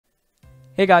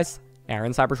Hey guys,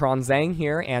 Aaron Cybertron Zhang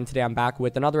here, and today I'm back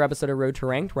with another episode of Road to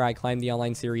Ranked, where I climb the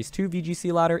online Series 2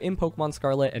 VGC ladder in Pokemon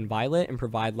Scarlet and Violet and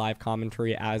provide live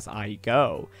commentary as I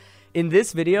go. In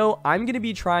this video, I'm going to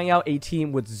be trying out a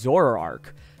team with Zoroark.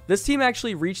 This team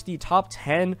actually reached the top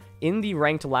 10 in the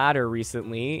ranked ladder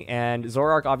recently, and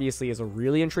Zoroark obviously is a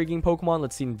really intriguing Pokemon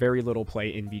that's seen very little play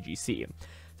in VGC.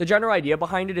 The general idea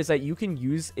behind it is that you can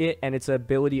use it and its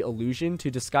ability Illusion to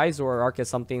disguise Zoroark as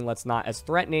something that's not as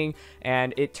threatening,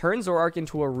 and it turns Zoroark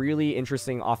into a really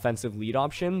interesting offensive lead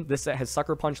option. This set has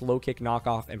Sucker Punch, Low Kick,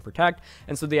 Knockoff, and Protect,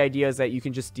 and so the idea is that you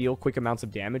can just deal quick amounts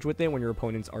of damage with it when your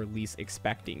opponents are least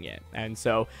expecting it. And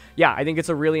so, yeah, I think it's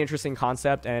a really interesting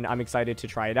concept, and I'm excited to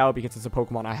try it out because it's a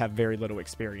Pokemon I have very little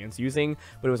experience using,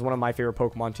 but it was one of my favorite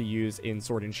Pokemon to use in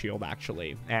Sword and Shield,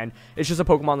 actually. And it's just a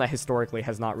Pokemon that historically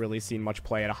has not really seen much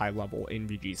play at a high level in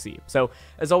VGC. So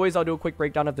as always, I'll do a quick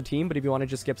breakdown of the team, but if you want to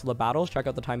just skip to the battles, check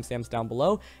out the timestamps down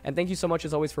below. And thank you so much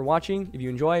as always for watching. If you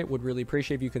enjoy, would really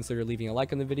appreciate if you consider leaving a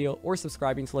like on the video or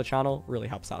subscribing to the channel. Really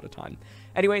helps out a ton.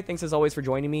 Anyway, thanks as always for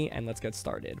joining me, and let's get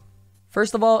started.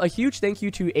 First of all, a huge thank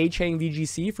you to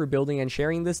VGC for building and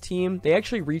sharing this team. They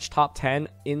actually reached top 10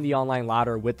 in the online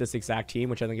ladder with this exact team,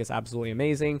 which I think is absolutely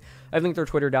amazing. I've linked their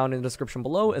Twitter down in the description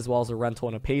below, as well as a rental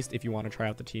and a paste if you want to try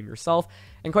out the team yourself.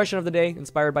 And question of the day,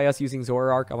 inspired by us using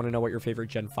Zoroark, I want to know what your favorite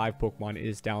Gen 5 Pokemon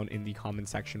is down in the comment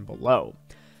section below.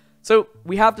 So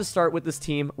we have to start with this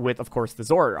team with, of course, the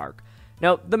Zoroark.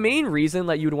 Now, the main reason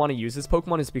that you would want to use this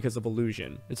Pokemon is because of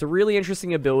Illusion. It's a really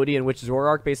interesting ability in which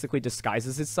Zoroark basically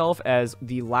disguises itself as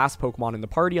the last Pokemon in the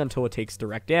party until it takes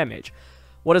direct damage.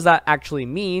 What does that actually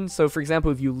mean? So, for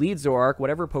example, if you lead Zoroark,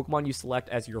 whatever Pokemon you select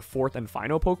as your fourth and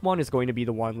final Pokemon is going to be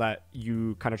the one that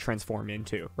you kind of transform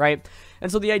into, right?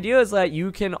 And so the idea is that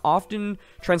you can often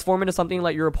transform into something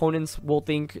that your opponents will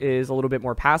think is a little bit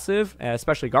more passive,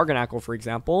 especially Garganacl, for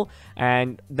example,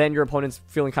 and then your opponent's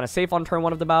feeling kind of safe on turn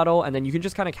one of the battle, and then you can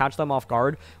just kind of catch them off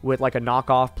guard with like a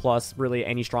knockoff plus really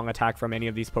any strong attack from any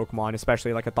of these Pokemon,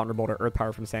 especially like a Thunderbolt or Earth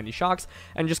Power from Sandy Shocks,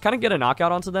 and just kind of get a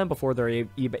knockout onto them before they're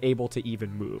able to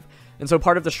even move. And so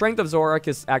part of the strength of Zoroark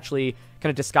is actually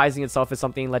kind of disguising itself as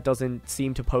something that doesn't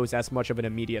seem to pose as much of an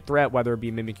immediate threat, whether it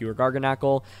be Mimikyu or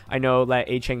Garganacl. I know that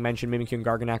A-Chang mentioned Mimikyu and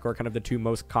Garganacl are kind of the two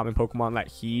most common Pokemon that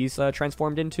he's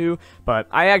transformed into, but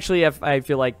I actually have, I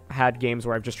feel like, had games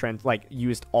where I've just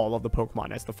used all of the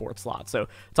Pokemon as the fourth slot. So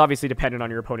it's obviously dependent on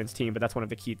your opponent's team, but that's one of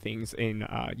the key things in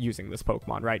using this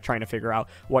Pokemon, right? Trying to figure out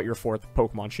what your fourth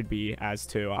Pokemon should be as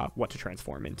to what to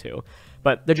transform into.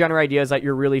 But the general idea is that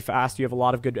you're really fast, you have a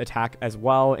lot of good attack as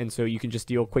well, and so you can just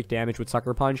deal quick damage with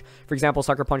Sucker Punch. For example,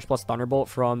 Sucker Punch plus Thunderbolt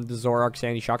from the Zoroark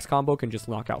Sandy Shocks combo can just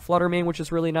knock out Flutter Mane, which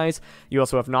is really nice. You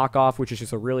also have Knockoff, which is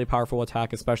just a really powerful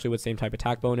attack, especially with same type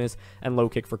attack bonus, and Low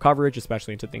Kick for coverage,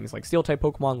 especially into things like Steel type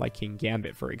Pokemon like King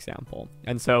Gambit, for example.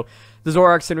 And so the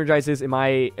Zoroark synergizes, in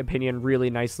my opinion, really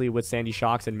nicely with Sandy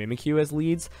Shocks and Mimikyu as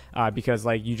leads, because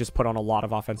like you just put on a lot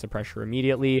of offensive pressure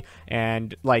immediately,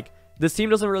 and like this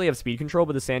team doesn't really have speed control,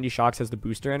 but the Sandy Shocks has the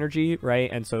booster energy, right?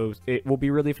 And so it will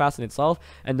be really fast in itself,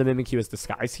 and the Mimikyu is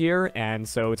disguise here, and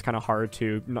so it's kind of hard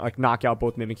to like knock out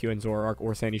both Mimikyu and Zoroark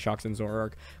or Sandy Shocks and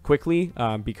Zoroark quickly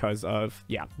because of,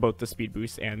 yeah, both the speed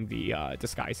boost and the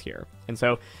disguise here. And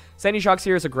so Sandy Shocks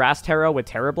here is a Grass Terra with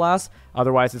Terra Blast.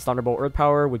 Otherwise, it's Thunderbolt Earth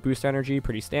Power with boost energy,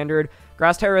 pretty standard.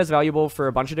 Grass Terra is valuable for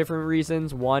a bunch of different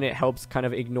reasons. One, it helps kind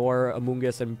of ignore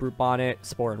Amoonguss and Brute Bonnet,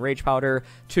 Spore, and Rage Powder.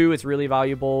 Two, it's really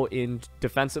valuable in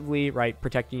defensively, right,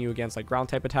 protecting you against like ground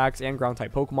type attacks and ground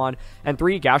type Pokemon. And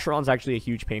three, Gastrodon's actually a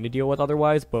huge pain to deal with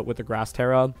otherwise, but with the Grass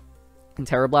Terra and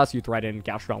Terra Blast, you threaten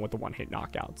Gastrodon with the one-hit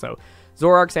knockout. So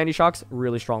Zoroark, Sandy Shocks,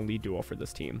 really strong lead duo for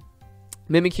this team.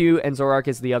 Mimikyu and Zoroark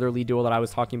is the other lead duo that I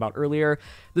was talking about earlier.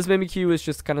 This Mimikyu is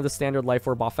just kind of the standard Life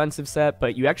Orb offensive set,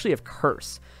 but you actually have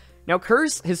Curse. Now,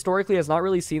 Curse historically has not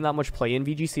really seen that much play in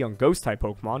VGC on Ghost-type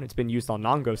Pokemon. It's been used on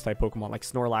non-Ghost-type Pokemon like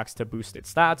Snorlax to boost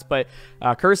its stats, but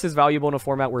Curse is valuable in a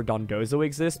format where Dondozo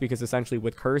exists, because essentially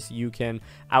with Curse, you can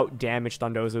out-damage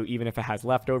Dondozo even if it has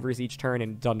leftovers each turn,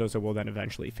 and Dondozo will then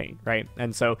eventually faint, right?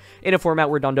 And so in a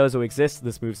format where Dondozo exists,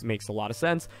 this move makes a lot of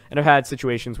sense, and I've had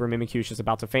situations where Mimikyu is just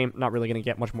about to faint, not really going to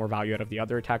get much more value out of the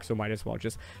other attack, so might as well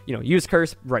just, you know, use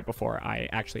Curse right before I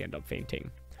actually end up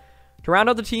fainting. To round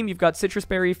out the team, you've got Citrus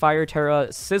Berry, Fire Terra,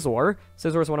 Scizor.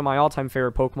 Scizor is one of my all-time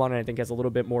favorite Pokemon, and I think has a little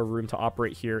bit more room to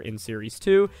operate here in Series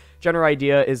 2. General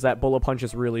idea is that Bullet Punch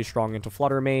is really strong into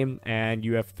Flutter Mane, and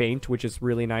you have Feint, which is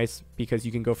really nice because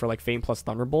you can go for like Feint plus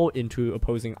Thunderbolt into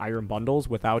opposing Iron Bundles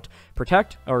without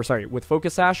Protect, or sorry, with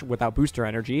Focus Sash without Booster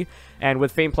Energy, and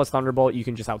with Feint plus Thunderbolt, you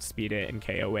can just outspeed it and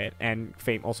KO it, and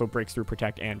Feint also breaks through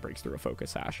Protect and breaks through a Focus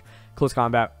Sash. Close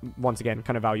Combat, once again,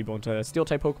 kind of valuable into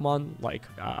Steel-type Pokemon like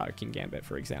King Gambit,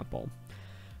 for example.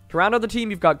 To round out the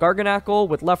team, you've got Garganacl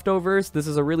with Leftovers. This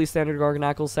is a really standard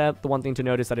Garganacl set. The one thing to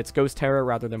note is that it's Ghost Terra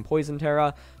rather than Poison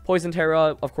Terra. Poison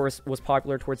Terra, of course, was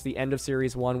popular towards the end of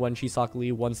Series 1 when Chisok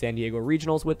Lee won San Diego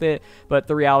Regionals with it, but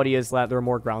the reality is that there are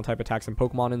more ground-type attacks and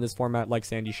Pokemon in this format, like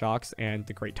Sandy Shocks and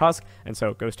the Great Tusk, and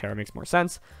so Ghost Terra makes more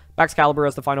sense. Baxcalibur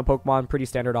as the final Pokemon, pretty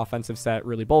standard offensive set,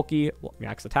 really bulky,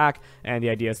 max attack, and the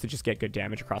idea is to just get good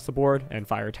damage across the board, and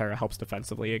Fire Terra helps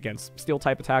defensively against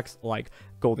Steel-type attacks like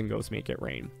Golden Ghost Make It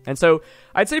Rain. And so,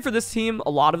 I'd say for this team, a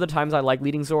lot of the times I like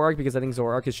leading Zoroark because I think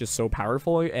Zoroark is just so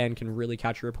powerful and can really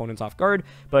catch your opponents off guard,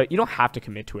 but you don't have to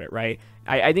commit to it, right?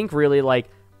 I think really, like,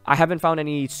 I haven't found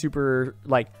any super,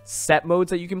 like, set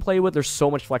modes that you can play with. There's so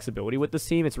much flexibility with this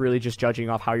team. It's really just judging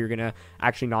off how you're going to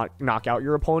actually knock out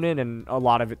your opponent, and a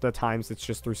lot of the times it's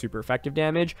just through super effective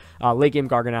damage. Late game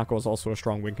Garganacl is also a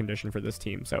strong win condition for this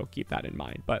team, so keep that in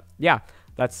mind. But yeah,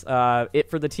 that's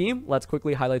it for the team. Let's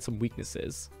quickly highlight some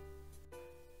weaknesses.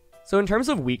 So in terms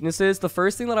of weaknesses, the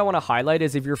first thing that I want to highlight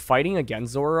is if you're fighting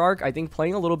against Zoroark, I think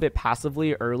playing a little bit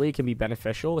passively early can be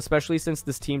beneficial, especially since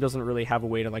this team doesn't really have a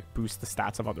way to like boost the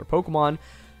stats of other Pokemon.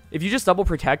 If you just double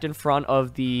protect in front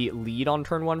of the lead on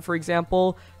turn 1, for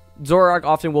example, Zoroark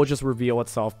often will just reveal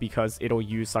itself because it'll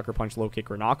use Sucker Punch, Low Kick,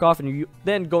 or Knockoff, and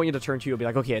then going into turn 2, you'll be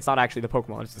like, okay, it's not actually the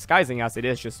Pokemon it's disguising as, it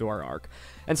is just Zoroark.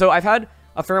 And so I've had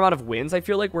a fair amount of wins, I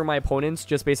feel like, where my opponents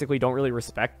just basically don't really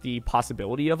respect the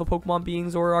possibility of a Pokemon being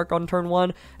Zoroark on turn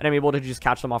 1, and I'm able to just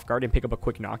catch them off guard and pick up a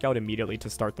quick knockout immediately to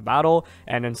start the battle.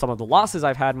 And in some of the losses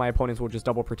I've had, my opponents will just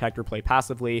double protect or play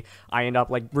passively. I end up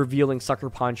like revealing Sucker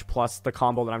Punch plus the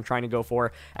combo that I'm trying to go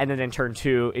for, and then in turn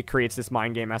 2, it creates this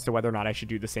mind game as to whether or not I should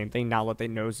do the same thing now that they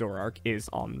know Zoroark is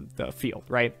on the field,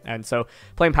 right? And so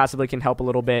playing passively can help a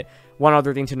little bit. One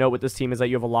other thing to note with this team is that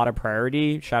you have a lot of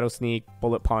priority: Shadow Sneak,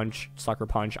 Bullet Punch, Sucker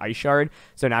Punch, Ice Shard.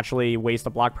 So naturally, waste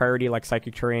a block priority like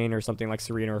Psychic Terrain or something like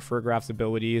Serena or Furgraph's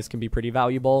abilities can be pretty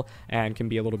valuable and can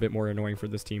be a little bit more annoying for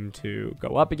this team to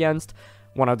go up against.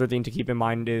 One other thing to keep in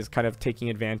mind is kind of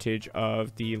taking advantage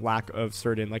of the lack of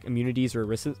certain like immunities or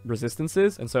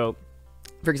resistances. And so,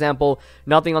 for example,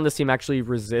 nothing on this team actually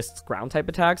resists ground type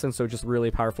attacks, and so just really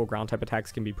powerful ground type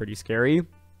attacks can be pretty scary.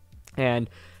 And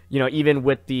you know, even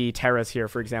with the Terras here,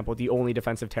 for example, the only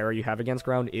defensive Terra you have against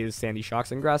ground is Sandy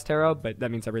Shocks and Grass Terra, but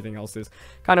that means everything else is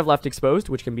kind of left exposed,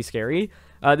 which can be scary.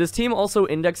 This team also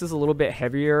indexes a little bit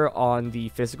heavier on the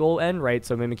physical end, right?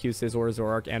 So Mimikyu, Scizor,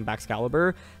 Zoroark, and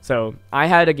Baxcalibur. So I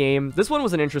had a game, this one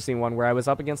was an interesting one, where I was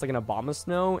up against like an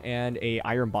Abomasnow and a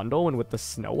Iron Bundle, and with the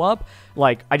snow up,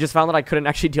 like, I just found that I couldn't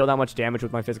actually deal that much damage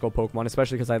with my physical Pokemon,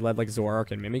 especially because I led like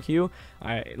Zoroark and Mimikyu.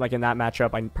 Like in that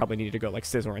matchup, I probably needed to go like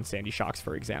Scizor and Sandy Shocks,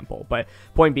 for example. But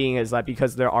point being is that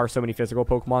because there are so many physical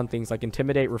Pokemon, things like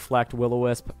Intimidate, Reflect,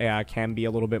 Will-O-Wisp can be a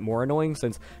little bit more annoying,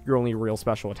 since your only real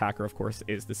special attacker, of course,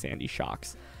 is the Sandy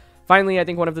Shocks. Finally, I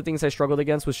think one of the things I struggled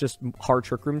against was just hard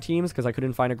Trick Room teams, because I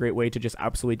couldn't find a great way to just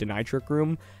absolutely deny Trick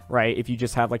Room, right? If you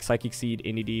just have like Psychic Seed,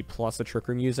 Indeedee, plus a Trick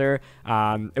Room user,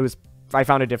 I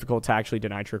found it difficult to actually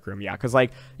deny Trick Room, yeah, because,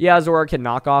 like, yeah, Zoroark can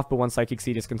knock off, but once Psychic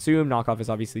Seed is consumed, knockoff is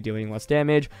obviously dealing less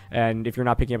damage, and if you're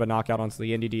not picking up a knockout onto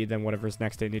the Indeedee, then whatever's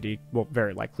next to Indeedee will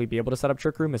very likely be able to set up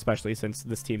Trick Room, especially since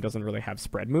this team doesn't really have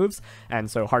spread moves, and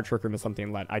so hard Trick Room is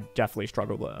something that I definitely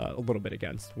struggled a little bit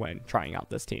against when trying out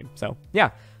this team. So, yeah,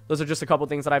 those are just a couple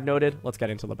things that I've noted. Let's get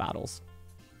into the battles.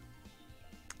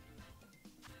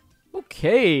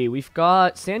 Okay, we've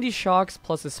got Sandy Shocks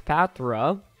plus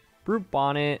Espathra, Brute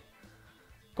Bonnet,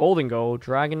 Golden Go,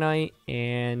 Dragonite,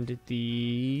 and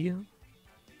the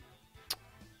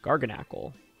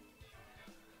Garganacl.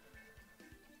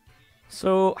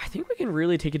 So I think we can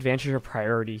really take advantage of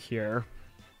priority here.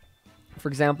 For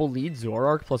example, lead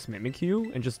Zoroark plus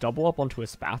Mimikyu and just double up onto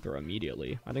Espathra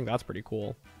immediately. I think that's pretty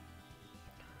cool.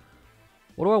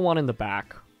 What do I want in the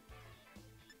back?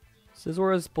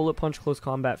 Scizor's Bullet Punch, Close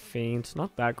Combat, Feint.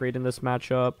 Not that great in this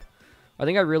matchup. I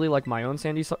think I really like my own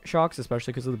Sandy Shocks,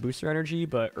 especially because of the booster energy,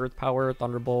 but Earth Power,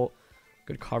 Thunderbolt,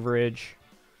 good coverage.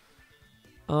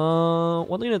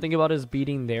 One thing to think about is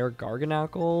beating their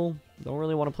Garganacl. Don't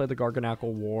really want to play the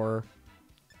Garganacl War.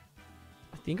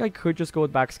 I think I could just go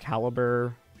with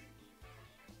Baxcalibur.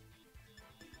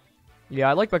 Yeah,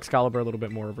 I like Baxcalibur a little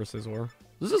bit more over Scizor.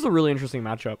 This is a really interesting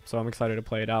matchup, so I'm excited to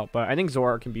play it out, but I think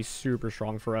Zoroark can be super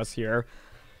strong for us here.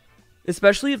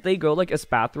 Especially if they go like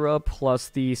Espathra plus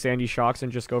the Sandy Shocks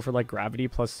and just go for like Gravity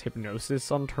plus Hypnosis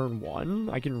on turn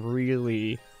 1, I can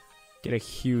really get a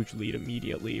huge lead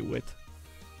immediately with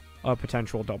a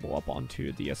potential double up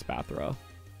onto the Espathra.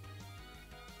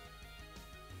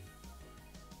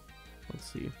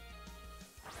 Let's see.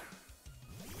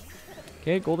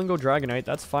 Okay, Golden Go Dragonite,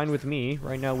 that's fine with me.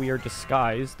 Right now we are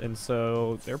disguised, and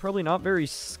so they're probably not very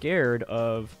scared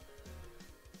of...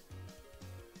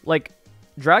 Like,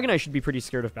 Dragonite should be pretty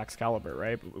scared of Excalibur,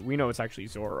 right? But we know it's actually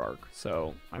Zoroark,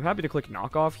 so I'm happy to click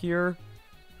knockoff here.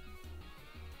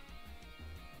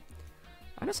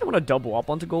 I guess I want to double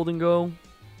up onto Golden Go,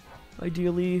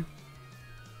 ideally.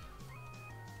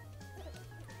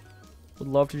 Would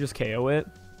love to just KO it.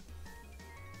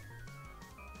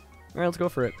 Alright, let's go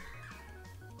for it.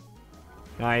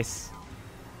 Nice.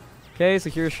 Okay, so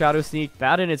here's Shadow Sneak.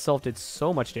 That in itself did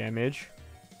so much damage.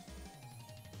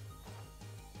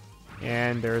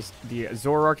 And there's the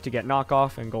Zoroark to get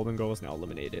knockoff, and Golden Go is now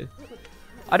eliminated.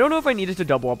 I don't know if I needed to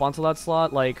double up onto that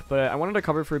slot, like, but I wanted to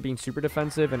cover for it being super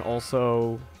defensive and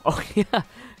also... Oh, yeah!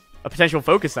 A potential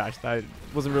Focus Sash. I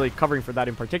wasn't really covering for that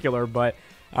in particular, but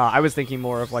I was thinking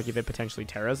more of, like, if it potentially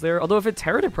Terras there. Although if it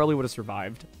Terra'd, it probably would have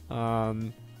survived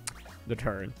the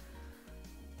turn.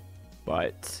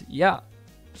 But, yeah.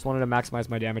 Just wanted to maximize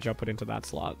my damage output into that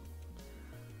slot.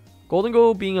 Golden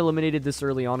Go being eliminated this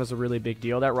early on is a really big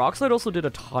deal. That Rock Slide also did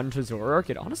a ton to Zoroark.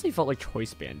 It honestly felt like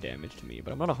Choice Band damage to me,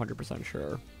 but I'm not 100%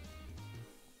 sure.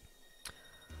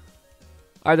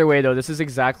 Either way, though, this is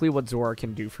exactly what Zoroark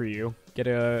can do for you. Get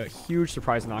a huge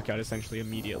surprise knockout essentially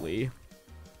immediately.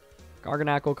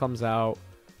 Garganacl comes out.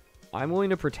 I'm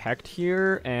willing to protect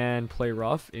here and play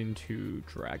rough into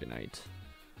Dragonite.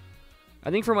 I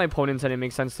think for my opponent's end, it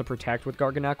makes sense to protect with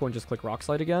Garganacl and just click Rock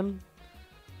Slide again.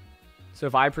 So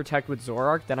if I protect with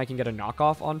Zoroark, then I can get a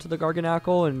knockoff onto the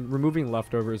Garganacl, and removing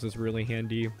leftovers is really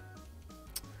handy.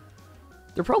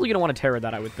 They're probably going to want to Terra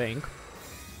that, I would think.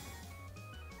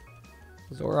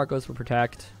 Zoroark goes for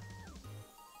protect.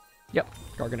 Yep,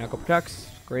 Garganacl protects.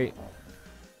 Great.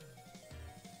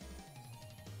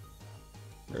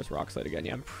 There's Rock Slide again.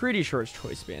 Yeah, I'm pretty sure it's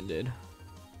Choice Banded.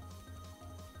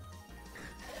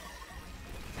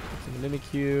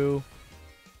 Mimikyu.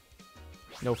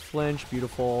 No flinch.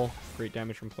 Beautiful. Great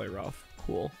damage from Play Rough.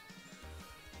 Cool.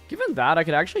 Given that, I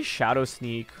could actually Shadow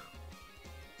Sneak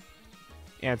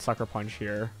and Sucker Punch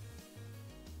here.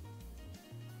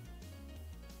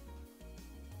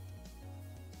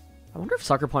 I wonder if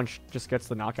Sucker Punch just gets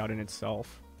the knockout in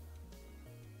itself.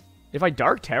 If I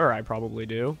Dark Terror, I probably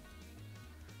do.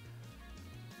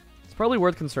 It's probably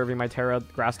worth conserving my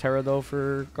Grass Terra, though,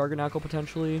 for Garganacl,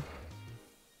 potentially.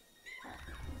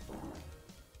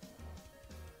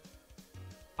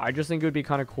 I just think it would be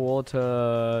kind of cool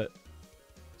to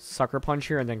Sucker Punch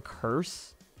here and then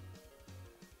Curse.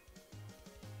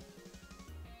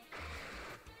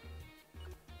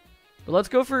 But let's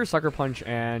go for Sucker Punch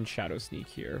and Shadow Sneak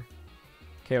here.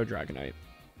 KO Dragonite.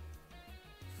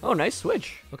 Oh, nice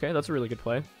switch. Okay, that's a really good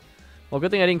play. Well,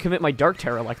 good thing I didn't commit my Dark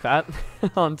Terror like that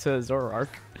onto Zoroark.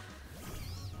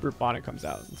 Brute Bonnet comes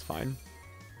out. It's fine.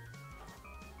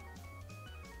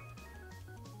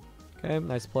 Okay,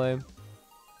 nice play.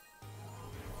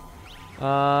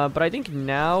 But I think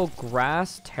now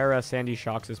Grass, Terra, Sandy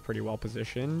Shocks is pretty well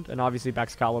positioned. And obviously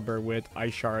Excalibur with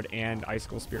Ice Shard and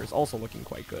Icicle Spear is also looking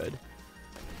quite good.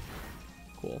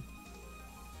 Cool.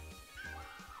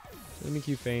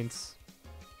 Mimikyu faints.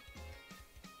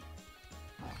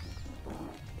 I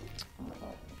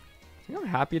think I'm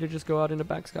happy to just go out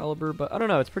into Excalibur, but I don't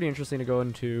know. It's pretty interesting to go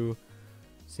into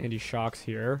Sandy Shocks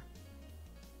here.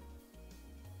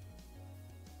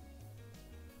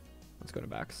 Let's go to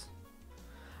Bax.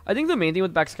 I think the main thing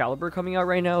with Excalibur coming out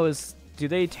right now is, do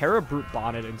they Terra Brute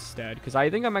Bonnet instead? Because I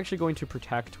think I'm actually going to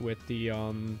protect with the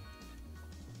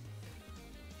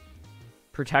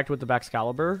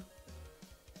Excalibur.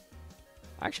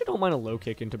 I actually don't mind a low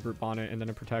kick into Brute Bonnet and then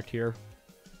a protect here.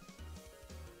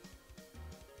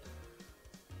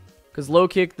 Because low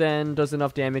kick then does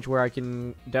enough damage where I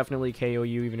can definitely KO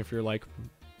you even if you're like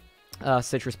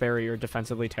Citrus Berry or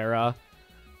defensively Terra.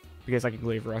 Because I can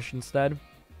Glaive Rush instead.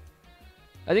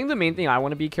 I think the main thing I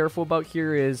want to be careful about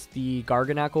here is the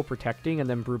Garganacl protecting and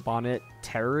then Brute Bonnet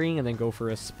terroring and then go for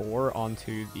a Spore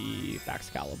onto the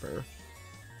Excalibur.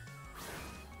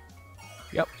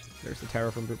 Yep, there's the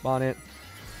Terror from Brute Bonnet.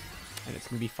 And it's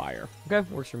going to be Fire. Okay,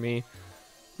 works for me.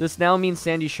 This now means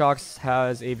Sandy Shocks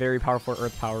has a very powerful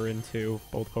Earth Power into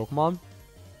both Pokemon.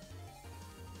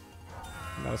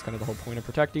 And that was kind of the whole point of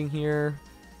protecting here.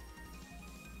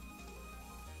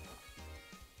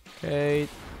 Okay.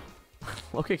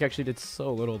 Low kick actually did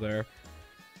so little there.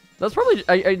 That's probably...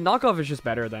 I knockoff is just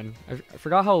better then. I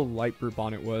forgot how light Brute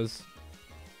Bonnet was.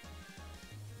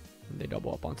 And they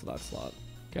double up onto that slot.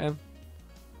 Okay.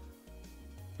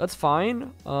 That's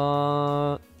fine.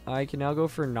 I can now go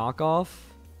for knockoff.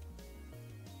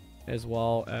 As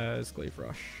well as Glaive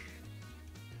Rush.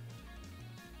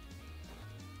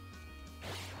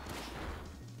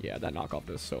 Yeah, that knockoff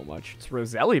does so much. It's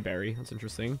Roselli Berry. That's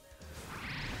interesting.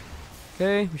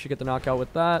 Okay, we should get the knockout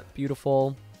with that.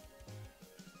 Beautiful.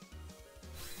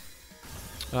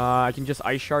 I can just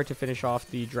Ice Shard to finish off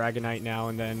the Dragonite now,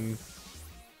 and then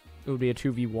it would be a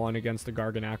 2v1 against the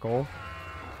Garganacl.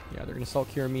 Yeah, they're going to Salt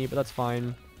Cure me, but that's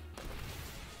fine.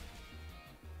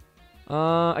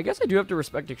 I guess I do have to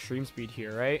respect Extreme Speed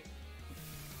here, right?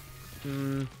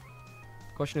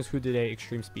 Question is, who did I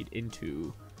Extreme Speed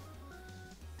into?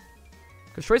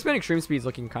 Because Choice Band Extreme Speed is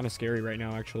looking kind of scary right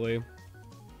now, actually.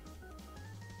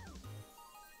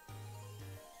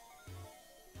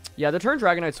 Yeah, the turn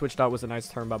Dragonite switched out was a nice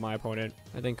turn by my opponent.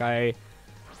 I think I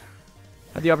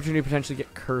had the opportunity to potentially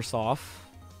get Curse off.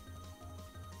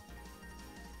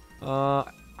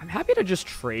 I'm happy to just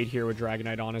trade here with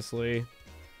Dragonite, honestly.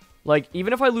 Like,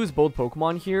 even if I lose both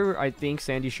Pokemon here, I think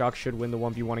Sandy Shock should win the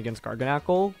 1v1 against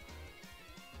Garganacl.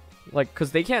 Like,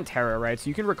 because they can't Terra, right? So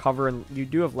you can recover, and you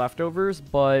do have leftovers,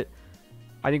 but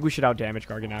I think we should outdamage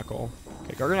Garganacl.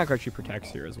 Okay, Garganacl actually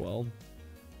protects here as well.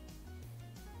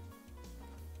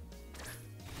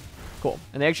 Cool.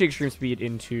 And they actually Extreme Speed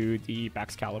into the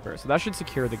Baxcalibur, so that should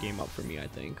secure the game up for me, I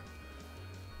think.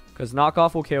 Because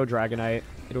Knockoff will KO Dragonite,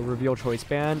 it'll reveal Choice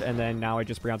Band, and then now I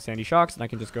just bring out Sandy Shocks, and I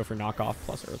can just go for Knockoff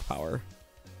plus Earth Power.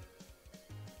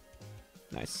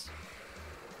 Nice.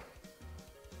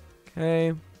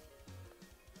 Okay.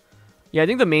 Yeah, I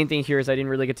think the main thing here is I didn't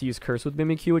really get to use Curse with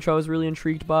Mimikyu, which I was really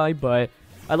intrigued by, but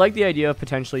I like the idea of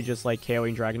potentially just like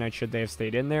KOing Dragonite should they have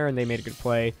stayed in there, and they made a good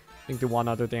play. I think the one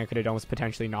other thing I could have done was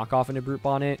potentially knock off into Brute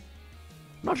Bonnet.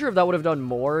 I'm not sure if that would have done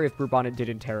more if Brute Bonnet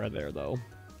didn't Terra there, though.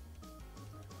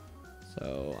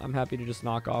 So I'm happy to just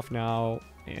knock off now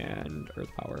and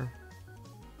Earth Power.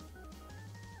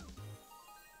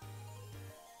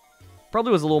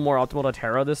 Probably was a little more optimal to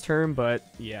Terra this turn, but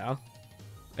yeah.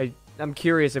 I'm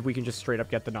curious if we can just straight up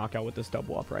get the knockout with this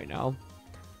double up right now.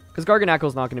 Because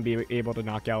Garganacl's not going to be able to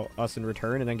knock out us in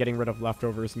return, and then getting rid of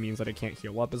leftovers means that it can't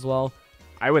heal up as well.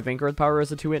 I would think Earth Power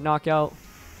is a 2-hit knockout.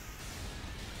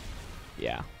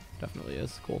 Yeah, definitely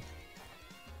is. Cool.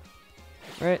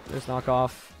 Alright, there's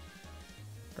knockoff.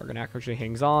 Garganacl actually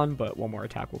hangs on, but one more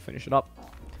attack will finish it up.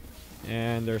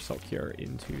 And there's Salt Cure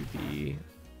into the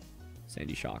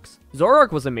Sandy Shocks.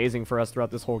 Zoroark was amazing for us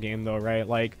throughout this whole game, though, right?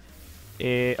 Like,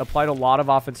 it applied a lot of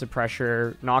offensive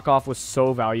pressure. Knockoff was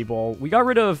so valuable. We got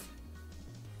rid of...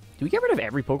 Did we get rid of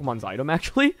every Pokemon's item,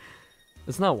 actually?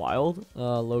 It's not wild.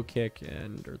 Low Kick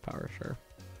and Earth Power, sure.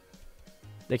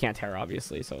 They can't Terra,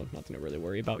 obviously, so nothing to really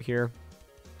worry about here.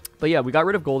 But yeah, we got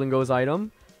rid of Goldengo's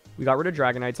item. We got rid of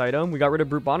Dragonite's item. We got rid of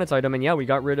Brute Bonnet's item. And yeah, we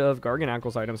got rid of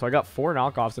Garganacl's item. So I got 4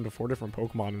 knockoffs into 4 different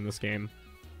Pokemon in this game.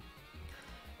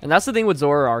 And that's the thing with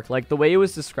Zoroark. Like, the way it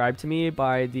was described to me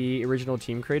by the original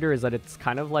team creator is that it's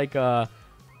kind of like a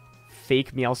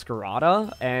fake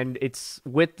Meowscarada. And it's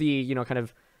with the, you know, kind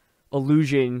of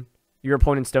illusion your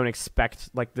opponents don't expect,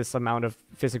 like, this amount of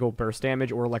physical burst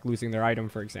damage or, like, losing their item,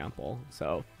 for example.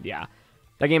 So, yeah.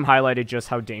 That game highlighted just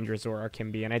how dangerous Zoroark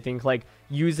can be. And I think, like,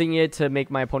 using it to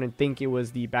make my opponent think it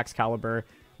was the Baxcalibur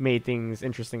made things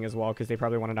interesting as well, because they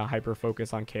probably wanted to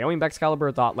hyper-focus on KOing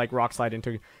Baxcalibur, thought, like, Rock Slide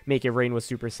into Make It Rain was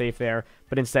super safe there,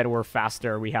 but instead we're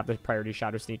faster. We have the priority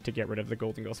Shadow Sneak to get rid of the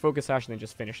Golden Ghost Focus Sash and then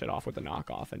just finish it off with a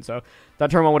knockoff. And so that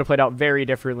turn one would have played out very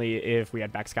differently if we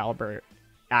had Baxcalibur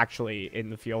actually in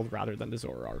the field rather than the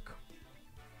Zoroark.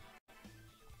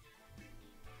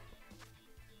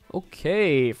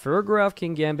 Okay, Ferrograff,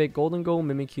 Kingambit, Golden Goal,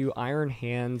 Mimikyu, Iron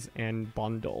Hands, and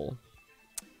Bundle.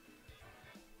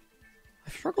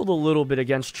 I've struggled a little bit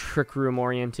against Trick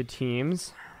Room-oriented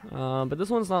teams, but this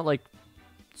one's not, like,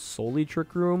 solely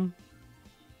Trick Room.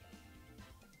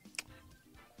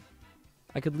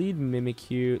 I could lead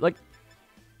Mimikyu. Like,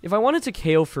 if I wanted to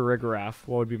KO Ferrograff,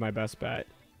 what would be my best bet?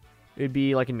 It would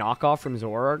be, like, a knockoff from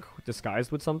Zoroark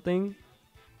disguised with something.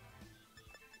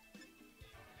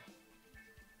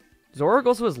 Zoroark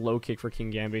also has Low Kick for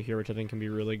Kingambit here, which I think can be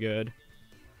really good.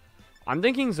 I'm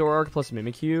thinking Zoroark plus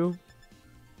Mimikyu.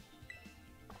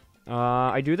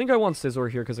 I do think I want Scizor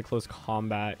here because of close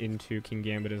combat into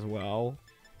Kingambit as well.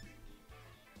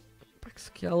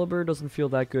 Excalibur doesn't feel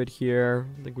that good here.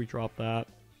 I think we drop that.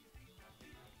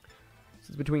 So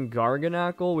it's between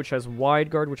Garganacl, which has Wide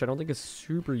Guard, which I don't think is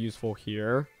super useful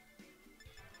here,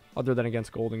 other than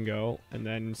against Golden Go, and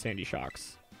then Sandy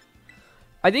Shocks.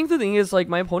 I think the thing is, like,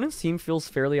 my opponent's team feels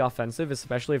fairly offensive,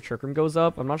 especially if Trick Room goes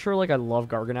up. I'm not sure, like, I love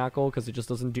Garganacl because it just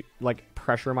doesn't do, like,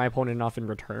 pressure my opponent enough in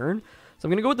return. So I'm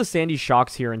going to go with the Sandy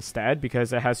Shocks here instead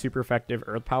because it has super effective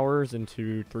Earth Powers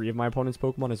into 3 of my opponent's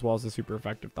Pokemon, as well as the super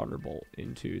effective Thunderbolt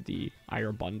into the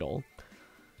Ire Bundle.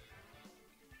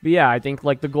 But yeah, I think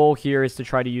like the goal here is to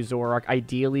try to use Zoroark,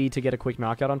 ideally to get a quick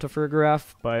knockout onto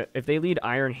Farigiraf, but if they lead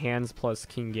Iron Hands plus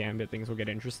King Gambit, things will get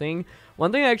interesting.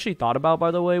 One thing I actually thought about, by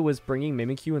the way, was bringing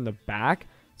Mimikyu in the back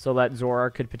so that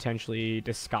Zoroark could potentially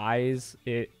disguise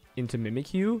it into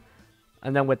Mimikyu,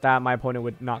 and then with that, my opponent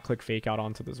would not click Fake Out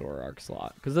onto the Zoroark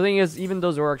slot. Because the thing is, even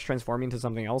though Zoroark's transforming into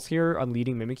something else here, I'm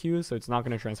leading Mimikyu, so it's not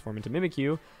going to transform into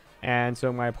Mimikyu, and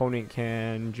so my opponent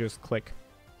can just click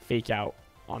Fake Out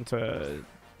onto,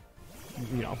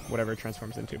 you know, whatever it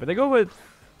transforms into. But they go with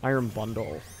Iron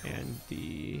Bundle and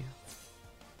the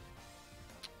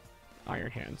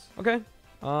Iron Hands. Okay.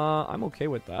 I'm okay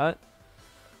with that.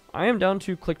 I am down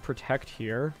to click Protect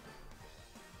here.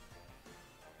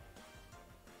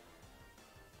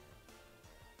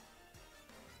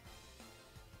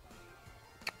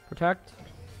 Protect.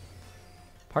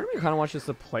 Part of me kind of wants just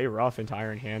to play rough into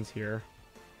Iron Hands here.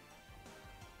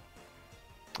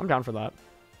 I'm down for that.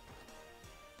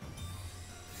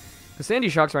 The Sandy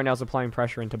Shocks right now is applying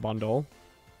pressure into Bundle.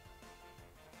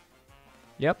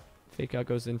 Yep. Fake Out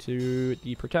goes into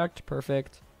the Protect.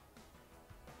 Perfect.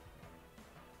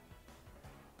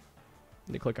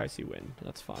 They click Icy Wind.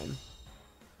 That's fine.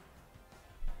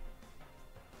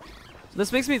 So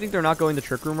this makes me think they're not going the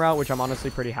Trick Room route, which I'm honestly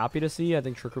pretty happy to see. I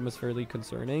think Trick Room is fairly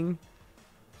concerning.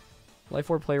 Life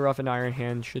Orb, Play Rough, and Iron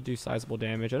Hand should do sizable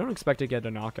damage. I don't expect to get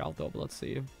a knockout though, but let's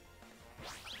see.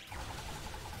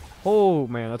 Oh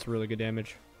man, that's really good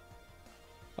damage.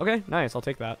 Okay, nice. I'll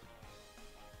take that.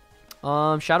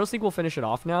 Shadow Sneak will finish it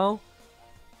off now.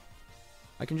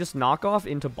 I can just knock off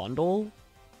into Bundle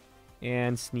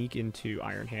and sneak into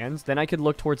Iron Hands. Then I could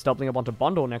look towards doubling up onto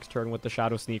Bundle next turn with the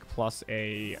Shadow Sneak plus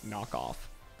a knockoff.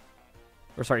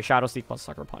 Or sorry, Shadow Sneak plus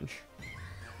Sucker Punch.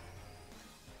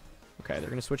 Okay, they're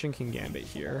going to switch in King Gambit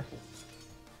here.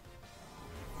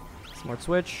 Smart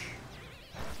switch.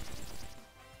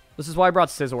 This is why I brought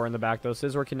Scizor in the back, though.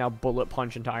 Scizor can now Bullet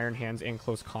Punch into Iron Hands and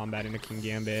Close Combat into King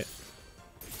Gambit.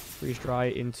 Freeze Dry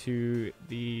into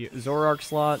the Zoroark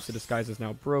slot, so Disguise is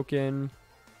now broken.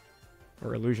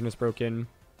 Or Illusion is broken.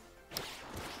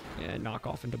 And knock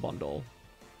off into Bundle.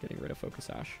 Getting rid of Focus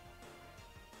Sash.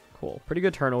 Cool. Pretty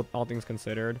good turn, all things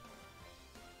considered.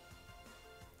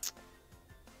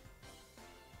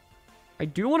 I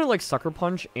do want to like Sucker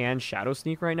Punch and Shadow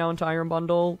Sneak right now into Iron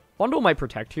Bundle. Bundle might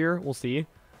protect here. We'll see.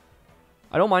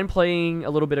 I don't mind playing a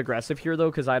little bit aggressive here, though,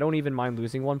 because I don't even mind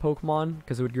losing one Pokemon,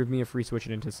 because it would give me a free switch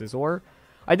it into Scizor.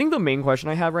 I think the main question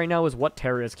I have right now is what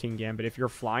Terra is King Gambit. If you're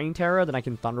Flying Terra, then I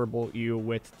can Thunderbolt you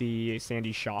with the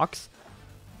Sandy Shocks.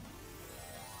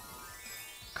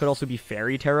 Could also be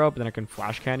Fairy Terra, but then I can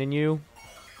Flash Cannon you.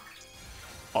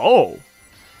 Oh!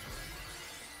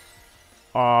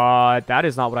 That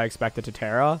is not what I expected to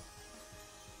Terra.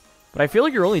 But I feel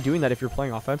like you're only doing that if you're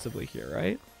playing offensively here,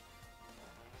 right?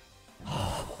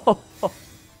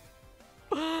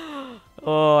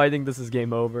 Oh, I think this is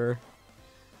game over.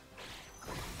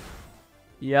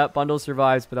 Yep, Bundle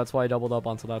survives, but that's why I doubled up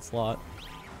onto that slot.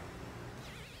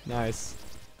 Nice.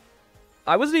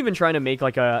 I wasn't even trying to make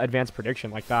like a advanced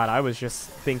prediction like that. I was just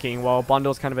thinking, well,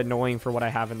 Bundle's kind of annoying for what I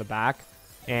have in the back.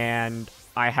 And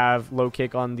I have low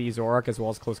kick on the Zoroark as well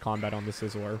as close combat on the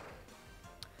Scizor.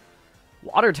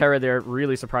 Water Terra there,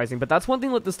 really surprising. But that's one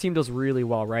thing that this team does really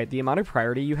well, right? The amount of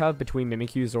priority you have between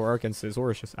Mimikyu, Zoroark, and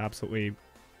Scizor is just absolutely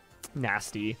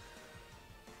nasty.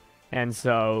 And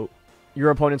so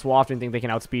your opponents will often think they can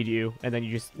outspeed you, and then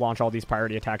you just launch all these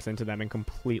priority attacks into them and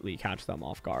completely catch them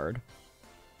off guard.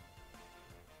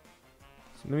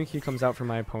 So Mimikyu comes out for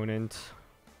my opponent.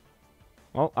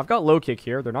 Well, I've got low kick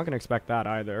here. They're not going to expect that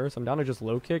either. So I'm down to just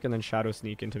low kick and then Shadow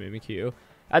Sneak into Mimikyu.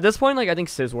 At this point, like, I think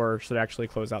Scizor should actually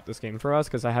close out this game for us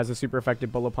because it has a super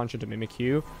effective Bullet Punch into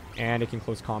Mimikyu, and it can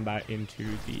close combat into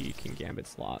the King Gambit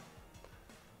slot.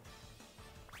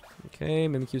 Okay,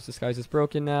 Mimikyu's Disguise is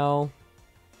broken now.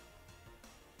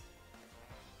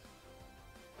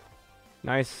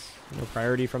 Nice. No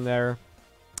priority from there.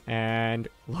 And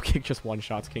low kick just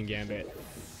one-shots King Gambit.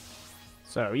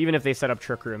 So even if they set up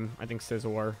Trick Room, I think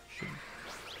Scizor should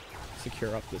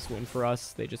secure up this win for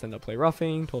us. They just end up play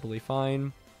roughing. Totally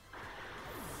fine.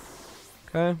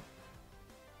 Okay.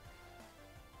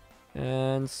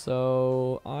 And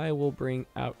so I will bring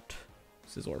out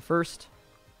Scizor first.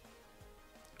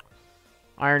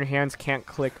 Iron Hands can't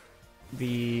click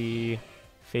the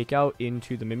Fake Out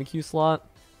into the Mimikyu slot.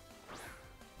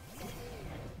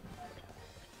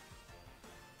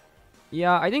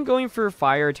 Yeah, I think going for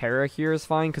Fire Terra here is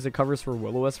fine because it covers for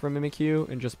Will-O-Wisp from Mimikyu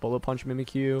and just Bullet Punch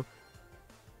Mimikyu.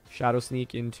 Shadow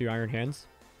Sneak into Iron Hands.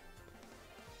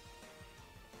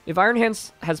 If Iron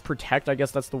Hands has Protect, I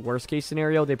guess that's the worst case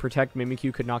scenario. They Protect,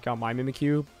 Mimikyu could knock out my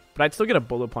Mimikyu. But I'd still get a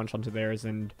bullet punch onto theirs,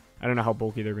 and I don't know how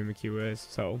bulky their Mimikyu is.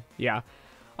 So, yeah.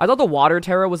 I thought the Water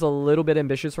Terra was a little bit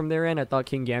ambitious from their end. I thought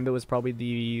King Gambit was probably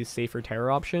the safer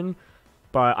Terra option.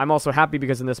 But I'm also happy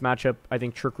because in this matchup, I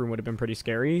think Trick Room would have been pretty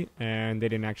scary, and they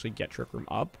didn't actually get Trick Room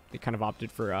up. They kind of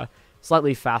opted for a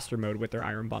slightly faster mode with their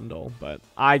Iron Bundle, but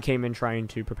I came in trying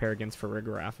to prepare against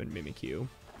Farigiraf and Mimikyu.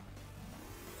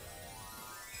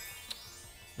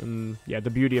 And yeah, the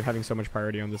beauty of having so much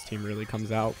priority on this team really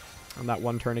comes out on that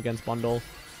one turn against Bundle.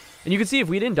 And you can see if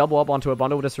we didn't double up onto a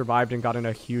Bundle, would have survived and gotten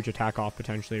a huge attack off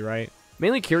potentially, right?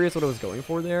 Mainly curious what I was going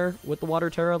for there with the Water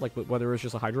Terra, like whether it was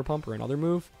just a Hydro Pump or another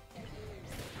move.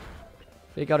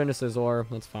 Fake out into Scizor,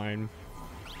 that's fine.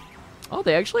 Oh,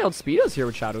 they actually outspeed us here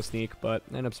with Shadow Sneak, but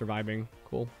end up surviving.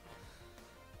 Cool.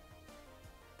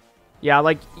 Yeah,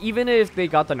 like, even if they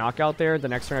got the knockout there, the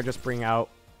next turn I just bring out...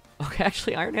 Okay,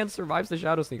 actually, Iron Hand survives the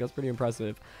Shadow Sneak. That's pretty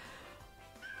impressive.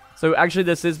 So, actually,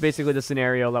 this is basically the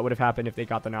scenario that would have happened if they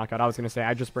got the knockout. I was going to say,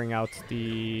 I just bring out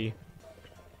the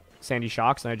Sandy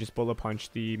Shocks, and I just Bullet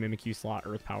Punch the Mimikyu slot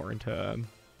Earth Power into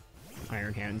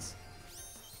Iron Hands.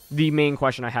 The main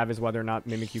question I have is whether or not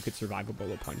Mimikyu could survive a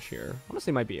Bullet Punch here.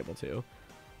 Honestly, might be able to.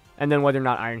 And then whether or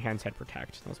not Iron Hands had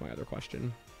Protect. That was my other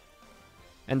question.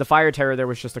 And the Fire Terror there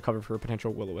was just a cover for a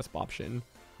potential Will-O-Wisp option.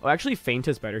 Oh, actually, Feint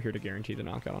is better here to guarantee the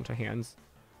knockout onto Hands.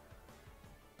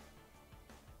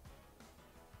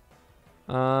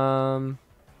 Yeah,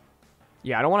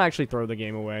 I don't want to actually throw the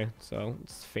game away. So,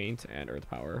 it's Feint and Earth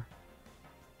Power.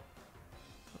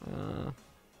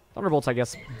 Thunderbolt's, I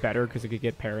guess, better because it could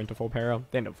get Para into full Para.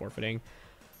 They end up forfeiting.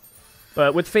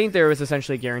 But with Feint, there was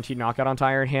essentially a guaranteed knockout onto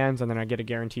Iron Hands, and then I get a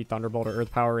guaranteed Thunderbolt or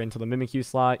Earth Power into the Mimikyu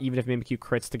slot. Even if Mimikyu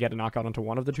crits to get a knockout onto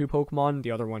one of the two Pokemon,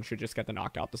 the other one should just get the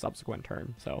knockout the subsequent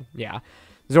turn. So, yeah.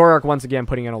 Zoroark, once again,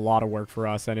 putting in a lot of work for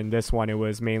us, and in this one, it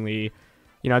was mainly,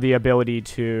 you know, the ability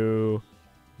to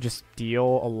just deal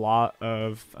a lot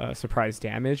of surprise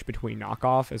damage between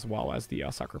knockoff as well as the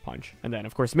Sucker Punch. And then,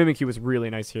 of course, Mimikyu was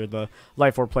really nice here. The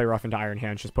Life Orb Play Rough into Iron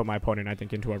Hands just put my opponent, I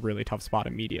think, into a really tough spot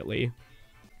immediately.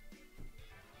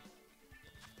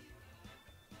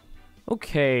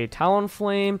 Okay,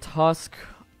 Talonflame, Tusk,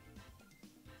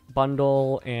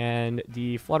 Bundle, and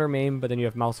the Flutter Mane, but then you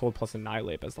have Mousehold plus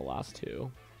Annihilate as the last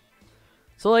two.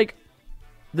 So, like,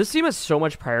 this team has so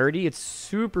much priority. It's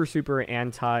super, super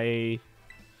anti...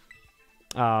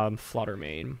 Flutter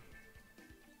Mane.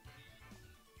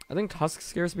 I think Tusk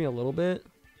scares me a little bit.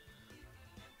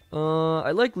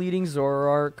 I like leading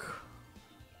Zoroark.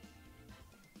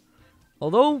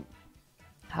 Although,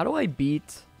 how do I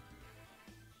beat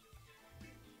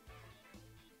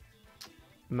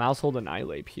Mousehold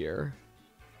Annihilate here?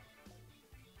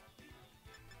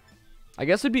 I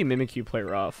guess it'd be Mimikyu Play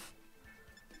Rough.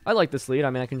 I like this lead. I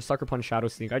mean, I can Sucker Punch Shadow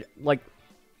Sneak.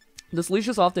 This leash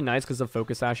is often nice because of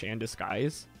Focus Sash and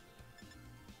Disguise.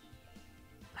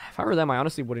 If I were them, I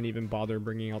honestly wouldn't even bother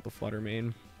bringing out the Flutter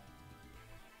Mane.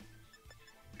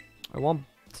 I want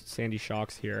Sandy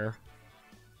Shocks here.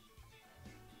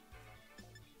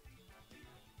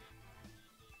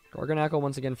 Gorgonacko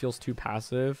once again feels too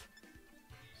passive.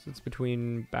 So it's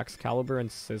between Baxcalibur and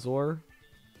Scizor.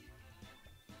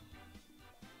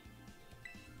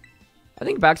 I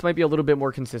think Bax might be a little bit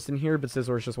more consistent here, but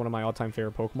Scizor is just one of my all-time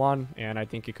favorite Pokemon, and I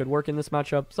think it could work in this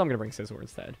matchup, so I'm going to bring Scizor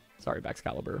instead. Sorry,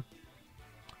 Baxcalibur.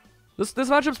 This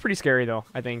matchup's pretty scary, though,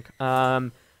 I think.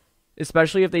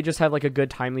 Especially if they just have, like, a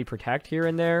good timely Protect here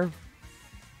and there.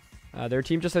 Their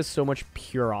team just has so much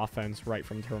pure offense right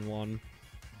from turn 1.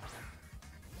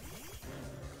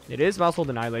 It is Mousehold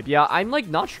Annihilate. Yeah, I'm, like,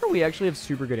 not sure we actually have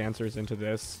super good answers into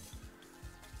this.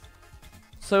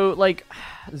 So, like,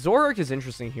 Zoroark is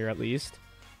interesting here, at least.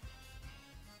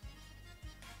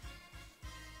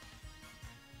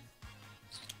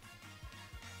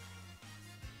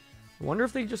 I wonder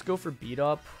if they just go for Beat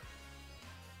Up.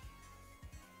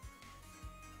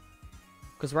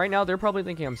 Because right now, they're probably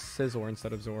thinking I'm Scizor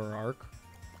instead of Zoroark.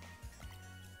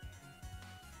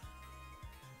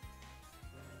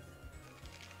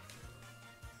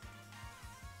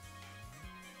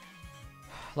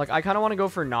 Like, I kind of want to go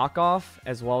for Knockoff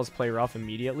as well as Play Rough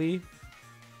immediately.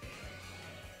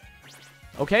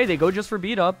 Okay, they go just for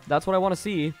Beat Up. That's what I want to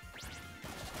see.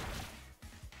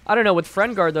 I don't know. With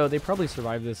Friend Guard, though, they probably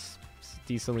survive this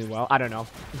decently well. I don't know.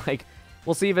 Like,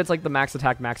 we'll see if it's like the Max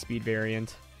Attack, Max Speed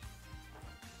variant.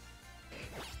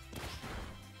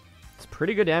 It's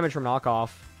pretty good damage from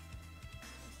Knockoff.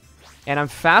 And I'm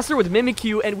faster with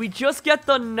Mimikyu, and we just get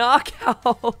the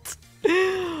knockout.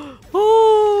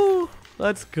 Oh,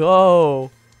 let's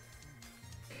go.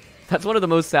 That's one of the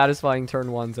most satisfying turn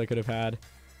 1s I could have had.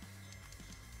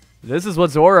 This is what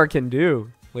Zoroark can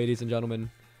do, ladies and gentlemen.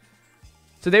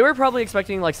 So they were probably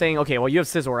expecting, like, saying, okay, well, you have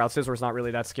Scizor out. Scizor's not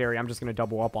really that scary. I'm just going to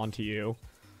double up onto you.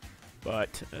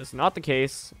 But it's not the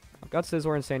case. I've got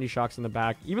Scizor and Sandy Shocks in the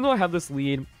back. Even though I have this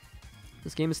lead,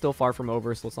 this game is still far from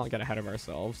over, so let's not get ahead of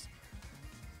ourselves.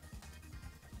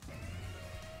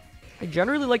 I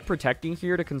generally like protecting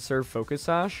here to conserve Focus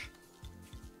Sash.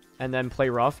 And then play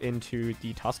rough into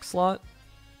the Tusk slot.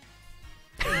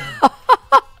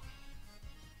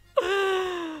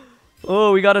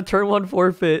 Oh, we got a turn 1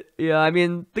 forfeit. Yeah, I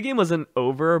mean, the game wasn't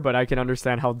over, but I can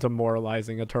understand how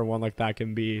demoralizing a turn 1 like that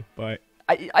can be. But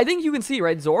I think you can see,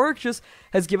 right? Zoroark just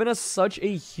has given us such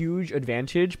a huge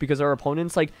advantage because our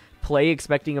opponents, like, play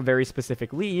expecting a very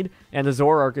specific lead, and the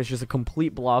Zoroark is just a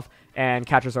complete bluff and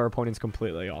catches our opponents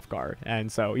completely off guard.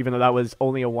 And so, even though that was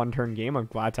only a one-turn game, I'm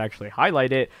glad to actually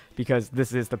highlight it because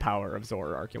this is the power of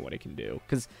Zoroark and what it can do.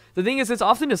 Because the thing is, it's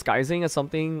often disguising as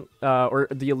something, or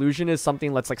the illusion is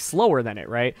something that's, like, slower than it,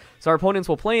 right? So our opponents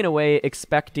will play in a way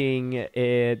expecting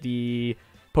the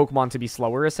Pokemon to be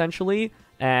slower, essentially.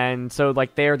 And so,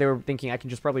 like, they were thinking I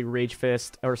can just probably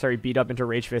beat up into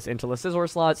Rage Fist into the Scizor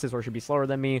slot. Scizor should be slower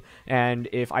than me. And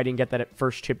if I didn't get that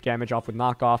first chip damage off with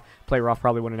knockoff, Play Rough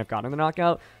probably wouldn't have gotten the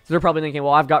knockout. So they're probably thinking,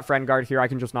 well, I've got Friend Guard here. I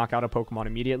can just knock out a Pokemon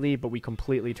immediately. But we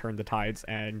completely turned the tides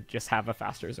and just have a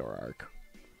faster Zoroark.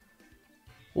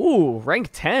 Ooh, rank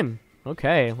 10.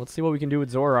 Okay, let's see what we can do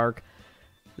with Zoroark.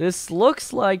 This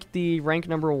looks like the rank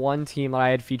number 1 team that I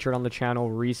had featured on the channel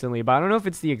recently, but I don't know if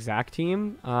it's the exact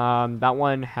team. That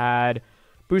one had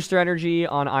Booster Energy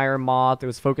on Iron Moth. It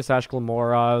was Focus Sash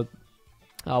Glamora,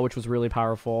 which was really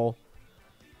powerful.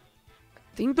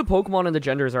 I think the Pokemon and the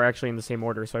genders are actually in the same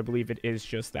order, so I believe it is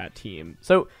just that team.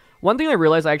 So one thing I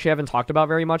realized I actually haven't talked about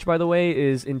very much, by the way,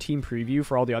 is in team preview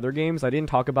for all the other games, I didn't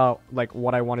talk about, like,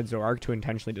 what I wanted Zoroark to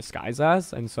intentionally disguise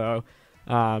as, and so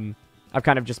I've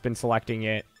kind of just been selecting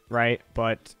it, right?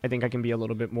 But I think I can be a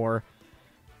little bit more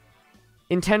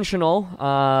intentional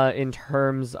in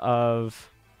terms of,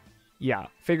 yeah,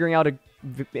 figuring out a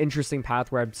interesting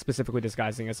path where I'm specifically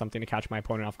disguising as something to catch my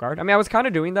opponent off guard. I mean, I was kind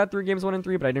of doing that through games 1 and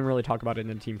 3, but I didn't really talk about it in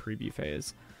the team preview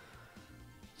phase.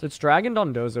 So it's Dragon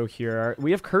Dondozo here.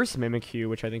 We have Curse Mimikyu,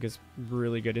 which I think is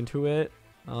really good into it.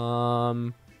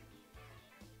 What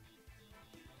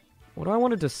do I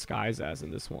want to disguise as in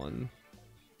this one?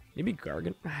 Maybe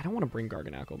Gargan... I don't want to bring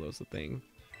Garganacl, though, is the thing.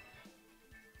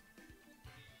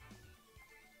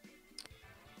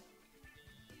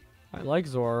 I like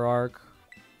Zoroark.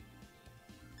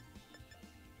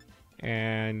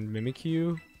 And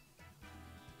Mimikyu.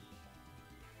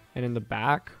 And in the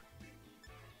back,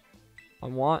 I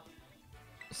want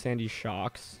Sandy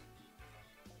Shocks.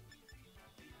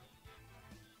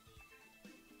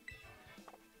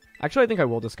 Actually, I think I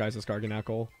will disguise as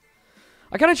Garganacl.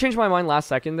 I kind of changed my mind last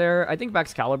second there. I think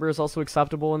Baxcalibur is also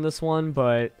acceptable in this one,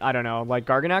 but I don't know. Like,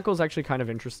 Garganacl is actually kind of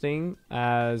interesting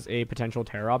as a potential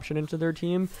Terra option into their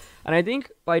team. And I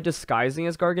think by disguising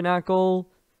as Garganacl,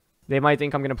 they might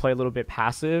think I'm going to play a little bit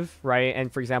passive, right? And,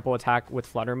 for example, attack with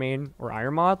Flutter Mane or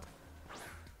Iron Moth.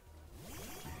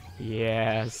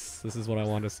 Yes, this is what I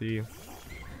want to see.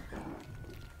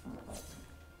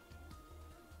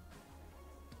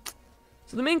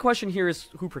 So the main question here is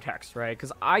who protects, right?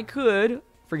 Because I could,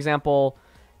 for example,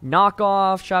 knock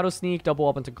off Shadow Sneak, double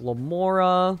up into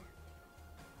Glamora.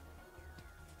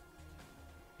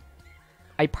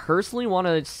 I personally want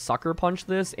to Sucker Punch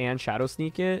this and Shadow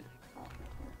Sneak it.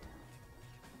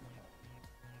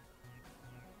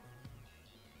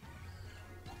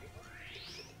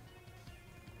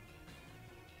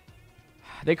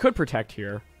 They could protect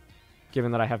here,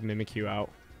 given that I have Mimikyu out.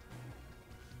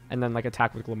 And then, like,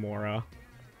 attack with Glamora.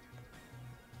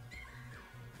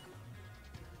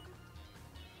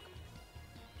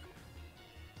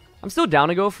 I'm still down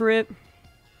to go for it.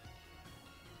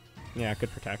 Yeah,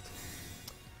 could protect.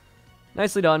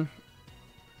 Nicely done.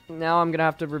 Now I'm going to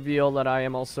have to reveal that I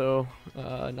am also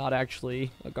not actually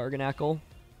a Garganacl.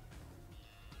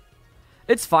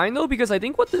 It's fine, though, because I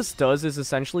think what this does is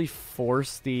essentially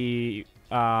force the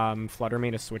Flutter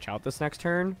Mane to switch out this next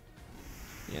turn.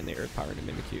 Yeah, and they Earth Power into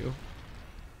Mimikyu.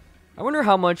 I wonder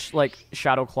how much, like,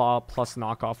 Shadow Claw plus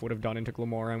knockoff would have done into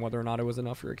Glamora and whether or not it was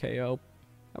enough for a KO.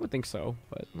 I would think so,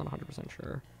 but not 100%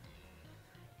 sure.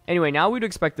 Anyway, now we'd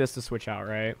expect this to switch out,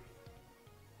 right?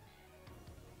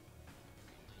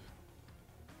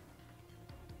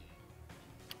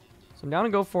 So I'm down to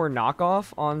go for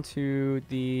knockoff onto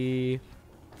the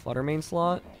Flutter Mane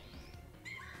slot.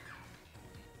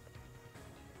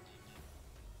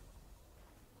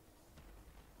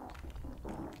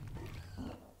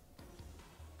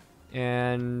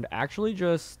 And actually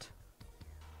just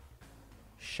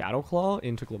Shadow Claw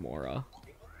into Glamora.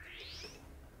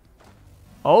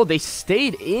 Oh, they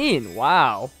stayed in.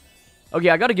 Wow. Okay,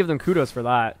 I gotta give them kudos for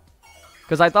that.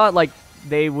 Because I thought, like,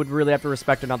 they would really have to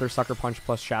respect another Sucker Punch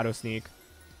plus Shadow Sneak.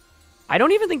 I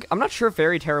don't even think... I'm not sure if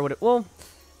Fairy Terra would... Well,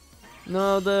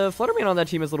 no, the Fluttermane on that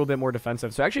team is a little bit more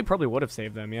defensive, so actually probably would have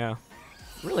saved them, yeah.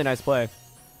 Really nice play.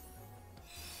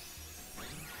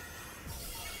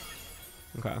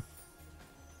 Okay.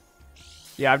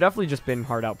 Yeah, I've definitely just been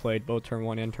hard outplayed, both turn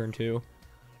 1 and turn 2.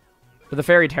 But the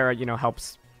Fairy Terra, you know,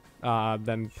 helps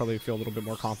them probably feel a little bit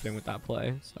more confident with that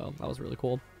play, so that was really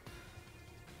cool.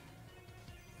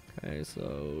 Okay,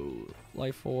 so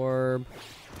Life Orb.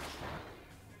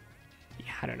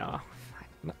 Yeah, I don't know.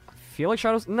 I feel like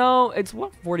Shadows. No, it's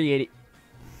what, 48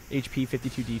 HP,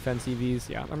 52 defense EVs.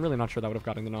 Yeah, I'm really not sure that would have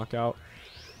gotten the knockout.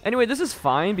 Anyway, this is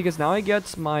fine because now I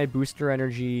get my booster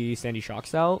energy Sandy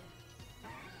Shocks out.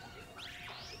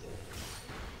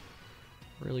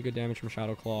 Really good damage from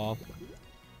Shadow Claw.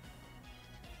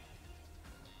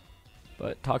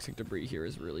 But Toxic Debris here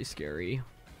is really scary.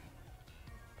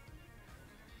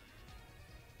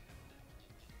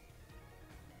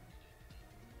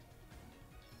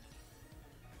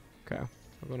 Okay,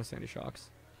 I'm going to Sandy Shocks.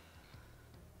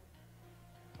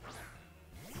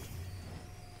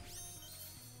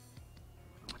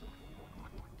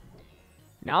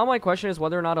 Now my question is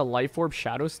whether or not a Life Orb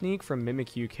Shadow Sneak from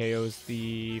Mimikyu KOs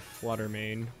the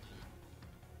Fluttermane.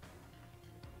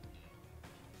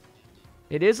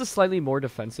 It is a slightly more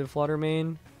defensive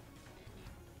Fluttermane.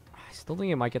 I still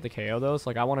think it might get the KO though, so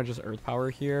like I want to just Earth Power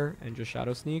here and just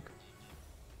Shadow Sneak.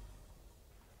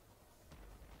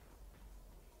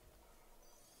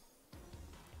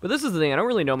 But this is the thing, I don't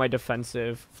really know my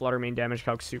defensive Fluttermane damage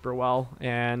calc super well,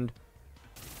 and...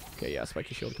 Okay, yeah,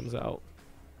 Spiky Shield comes out.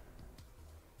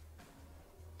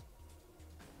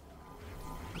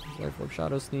 Life Orb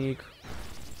Shadow Sneak.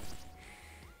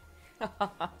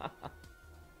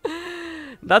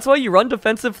 That's why you run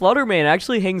defensive Fluttermane. It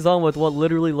actually hangs on with what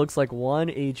literally looks like 1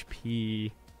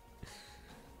 HP.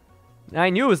 Now, I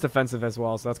knew it was defensive as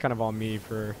well, so that's kind of on me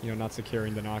for, you know, not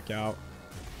securing the knockout.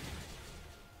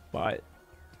 But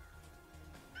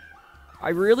I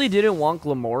really didn't want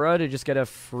Glamora to just get a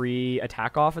free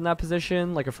attack off in that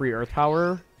position, like a free Earth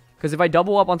Power. Because if I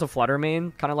double up onto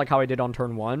Fluttermane, kind of like how I did on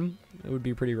turn 1, it would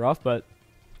be pretty rough, but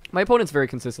my opponents very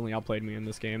consistently outplayed me in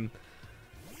this game.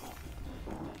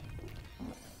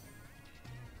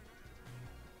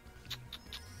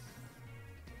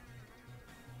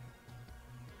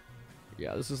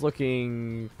 Yeah, this is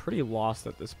looking pretty lost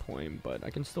at this point, but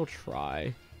I can still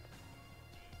try.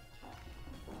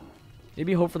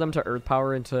 Maybe hope for them to Earth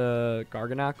Power into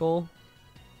Garganackle.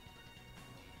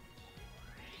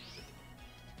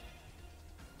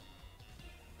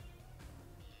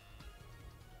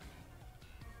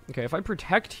 Okay, if I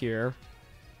protect here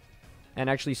and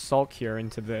actually sulk here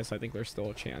into this, I think there's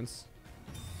still a chance.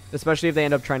 Especially if they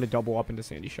end up trying to double up into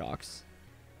Sandy Shocks.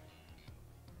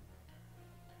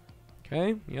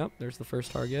 Okay, yep, there's the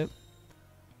first target.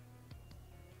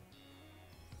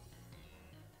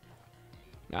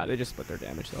 Nah, they just split their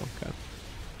damage though, okay.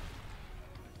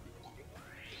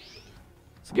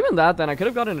 So given that, then I could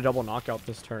have gotten a double knockout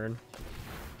this turn.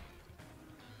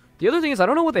 The other thing is, I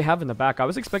don't know what they have in the back. I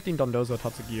was expecting Dondozo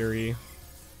Tatsugiri.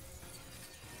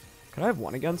 Could I have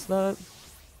won against that?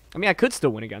 I mean, I could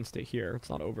still win against it here. It's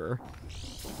not over.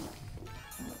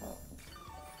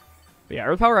 But yeah,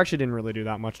 Earth Power actually didn't really do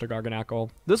that much to Garganackle.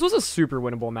 This was a super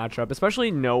winnable matchup, especially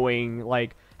knowing,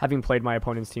 like, having played my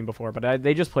opponent's team before. But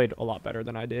they just played a lot better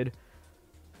than I did.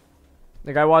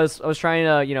 Like, I was trying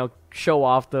to, you know, show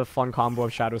off the fun combo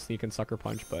of Shadow Sneak and Sucker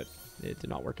Punch, but it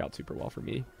did not work out super well for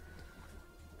me.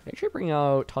 Actually bring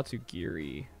out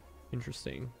Tatsugiri.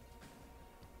 Interesting.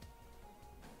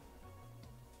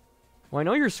 Well, I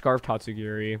know you're Scarf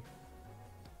Tatsugiri.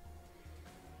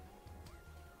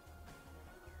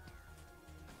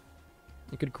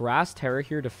 You could Grass Terra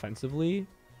here defensively.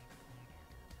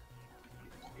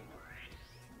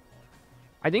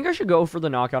 I think I should go for the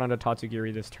knockout onto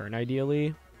Tatsugiri this turn,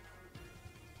 ideally.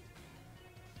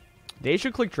 They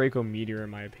should click Draco Meteor,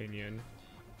 in my opinion.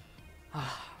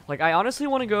 Like, I honestly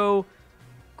want to go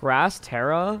Grass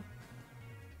Terra,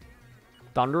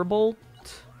 Thunderbolt,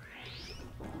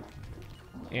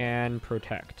 and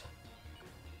Protect.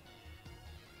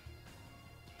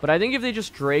 But I think if they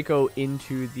just Draco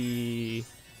into the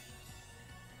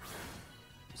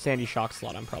Sandy Shock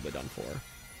slot, I'm probably done for.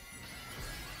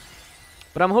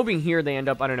 But I'm hoping here they end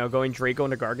up, I don't know, going Draco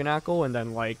into Garganackle and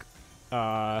then, like,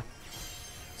 Earth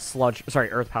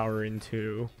Power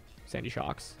into Sandy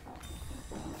Shocks.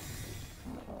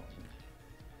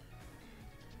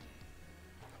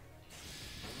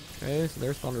 Okay, so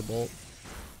there's Thunderbolt.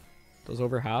 Does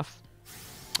over half.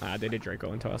 Ah, they did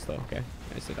Draco into us, though. Okay,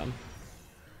 nicely done.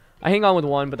 I hang on with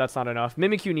one, but that's not enough.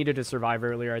 Mimikyu needed to survive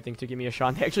earlier, I think, to give me a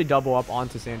shot. They actually double up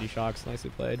onto Sandy Shocks.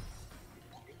 Nicely played.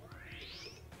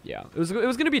 Yeah, it was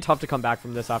going to be tough to come back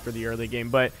from this after the early game,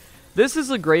 but this is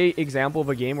a great example of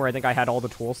a game where I think I had all the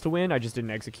tools to win. I just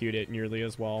didn't execute it nearly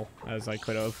as well as I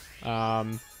could have.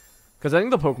 Because I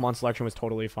think the Pokemon selection was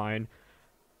totally fine.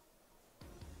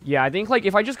 Yeah, I think, like,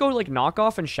 if I just go, like,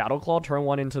 Knockoff and Shadow Claw turn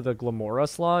 1 into the Glamora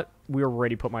slot, we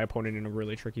already put my opponent in a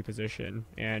really tricky position.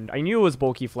 And I knew it was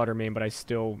bulky Flutter Mane, but I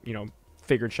still, you know,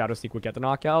 figured Shadow Sneak would get the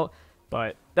knockout.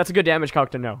 But that's a good damage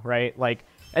calc to know, right? Like,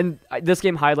 and this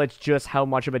game highlights just how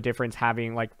much of a difference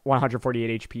having, like,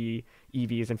 148 HP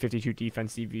EVs and 52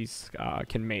 defense EVs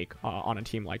can make on a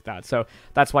team like that. So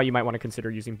that's why you might want to consider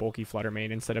using bulky Flutter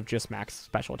Mane instead of just max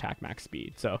special attack, max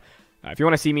speed. So if you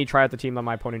want to see me try out the team that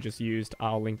my opponent just used,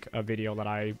 I'll link a video that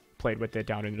I played with it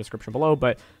down in the description below,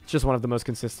 but it's just one of the most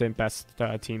consistent, best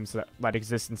teams that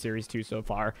exist in Series 2 so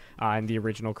far, and the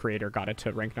original creator got it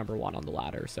to rank number 1 on the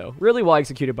ladder. So really well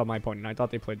executed by my opponent. I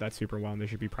thought they played that super well, and they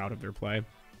should be proud of their play.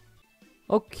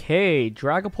 Okay,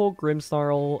 Dragapult,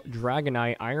 Grimmsnarl,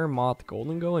 Dragonite, Iron Moth,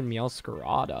 Goldengo, and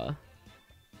Meowscarada.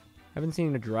 Haven't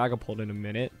seen a Dragapult in a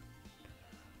minute.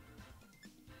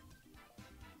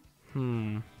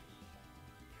 So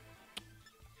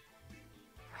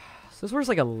this was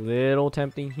like a little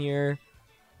tempting here.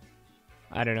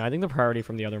 I don't know. I think the priority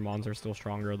from the other mons are still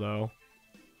stronger, though.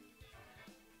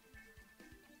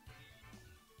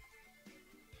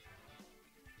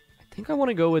 I think I want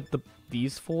to go with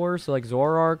these 4. So, like,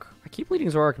 Zoroark. I keep leading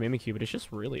Zoroark Mimikyu, but it's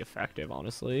just really effective,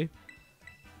 honestly.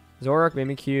 Zoroark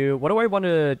Mimikyu. What do I want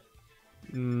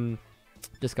to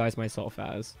disguise myself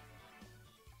as?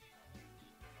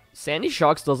 Sandy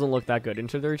Shocks doesn't look that good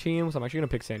into their team, so I'm actually going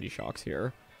to pick Sandy Shocks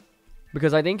here.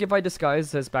 Because I think if I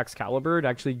disguise as Baxcalibur, it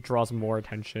actually draws more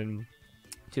attention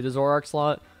to the Zoroark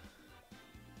slot.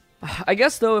 I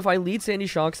guess, though, if I lead Sandy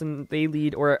Shocks and they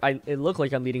lead, or it look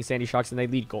like I'm leading Sandy Shocks and they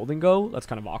lead Goldengo, that's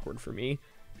kind of awkward for me.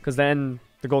 Because then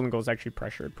the Goldengo is actually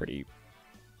pressured pretty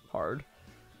hard.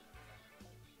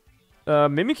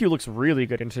 Mimikyu looks really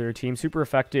good into their team. Super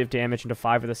effective damage into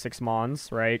 5 of the 6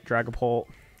 mons, right? Dragapult,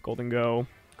 Goldengo,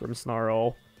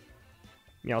 Grimmsnarl,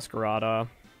 Meowscarada,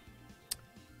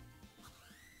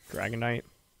 Dragonite.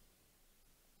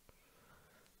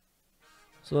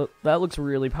 So that looks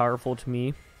really powerful to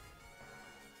me.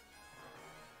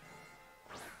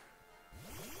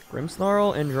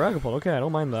 Grimmsnarl and Dragapult. Okay, I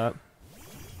don't mind that.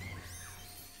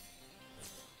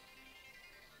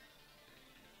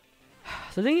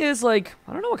 The thing is, like,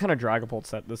 I don't know what kind of Dragapult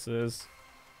set this is.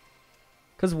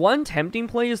 Because one tempting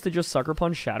play is to just Sucker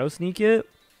Punch Shadow Sneak it.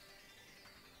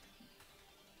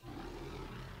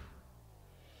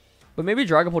 But maybe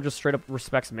Dragapult just straight up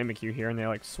respects Mimikyu here and they,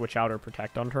 like, switch out or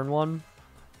protect on turn 1.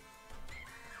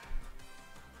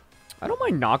 I don't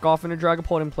mind knockoff into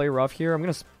Dragapult and play rough here. I'm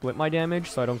going to split my damage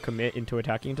so I don't commit into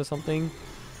attacking into something.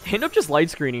 I end up just light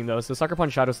screening, though, so Sucker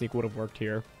Punch Shadow Sneak would have worked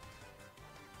here.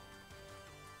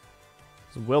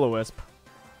 It's Will-O-Wisp.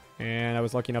 And I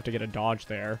was lucky enough to get a dodge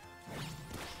there.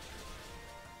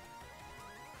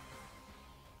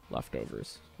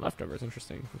 Leftovers. Leftovers,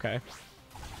 interesting. Okay.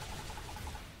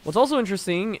 What's also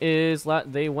interesting is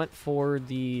that they went for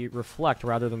the Reflect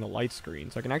rather than the Light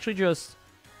Screen. So I can actually just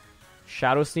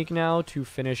Shadow Sneak now to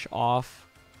finish off.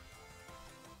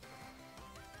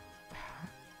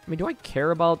 I mean, do I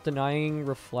care about denying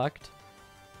Reflect?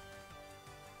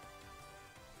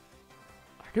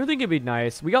 I do think it'd be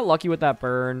nice. We got lucky with that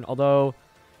burn, although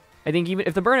I think even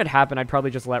if the burn had happened, I'd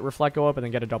probably just let Reflect go up and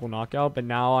then get a double knockout. But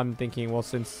now I'm thinking, well,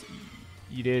 since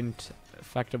you didn't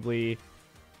effectively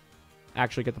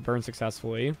actually get the burn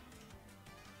successfully.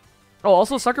 Oh,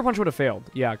 also Sucker Punch would have failed.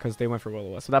 Yeah, because they went for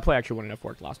Will-O-Wisp. So that play actually wouldn't have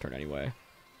worked last turn anyway.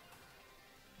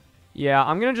 Yeah,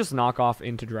 I'm going to just knock off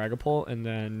into Dragapult and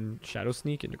then Shadow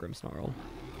Sneak into Grimmsnarl.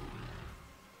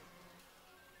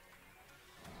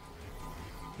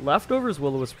 Leftovers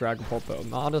Will-O-Wisp Dragapult, though.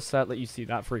 Not a set that you see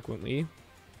that frequently.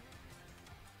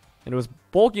 And it was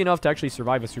bulky enough to actually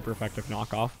survive a super effective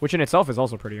knockoff, which in itself is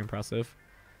also pretty impressive.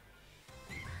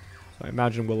 So I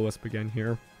imagine Will-O-Wisp again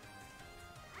here.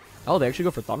 Oh, they actually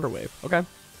go for Thunder Wave. Okay.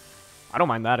 I don't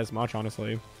mind that as much,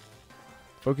 honestly.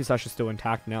 Focus Sash is still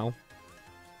intact now.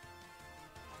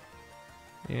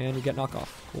 And you get knockoff.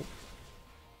 Cool.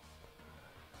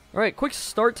 Alright, quick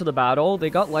start to the battle.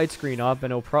 They got Light Screen up,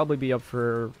 and it'll probably be up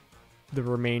for the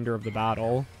remainder of the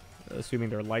battle, assuming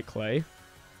they're Light Clay.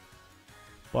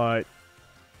 But,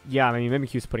 yeah, I mean,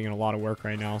 Mimikyu's putting in a lot of work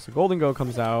right now. So Goldengo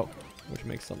comes out, which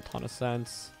makes a ton of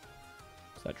sense.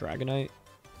 Is that Dragonite?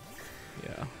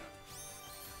 Yeah.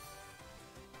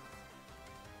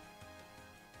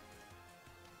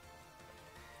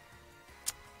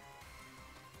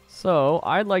 So,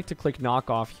 I'd like to click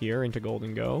knockoff here into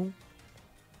Golden Go.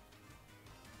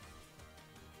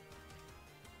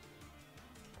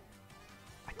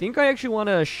 I think I actually want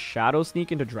to Shadow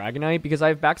Sneak into Dragonite because I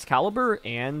have Baxcalibur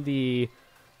and the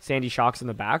Sandy Shocks in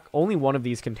the back. Only one of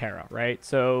these can Terra, right?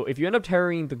 So if you end up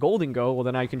Terraing the Golden Go, well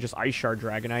then I can just Ice Shard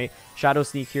Dragonite. Shadow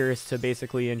Sneak here is to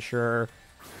basically ensure...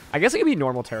 I guess it could be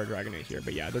normal Terra Dragonite here,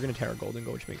 but yeah, they're going to Terra Golden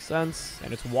Go, which makes sense.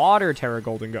 And it's Water Terra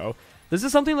Golden Go. This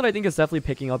is something that I think is definitely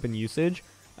picking up in usage.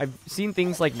 I've seen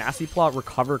things like Nasty Plot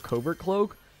recover Covert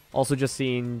Cloak. Also just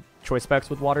seeing Choice Specs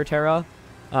with Water Terra.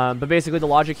 But basically the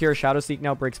logic here is Shadow Sneak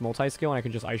now breaks Multi-Scale, and I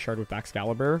can just Ice Shard with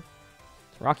Baxcalibur.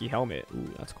 Rocky Helmet.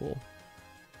 Ooh, that's cool.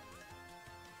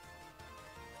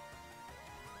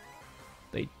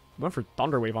 They went for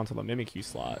Thunder Wave onto the Mimikyu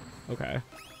slot. Okay.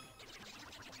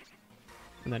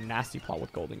 And then Nasty Plot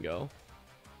with Golden Go.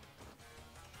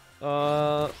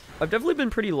 I've definitely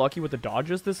been pretty lucky with the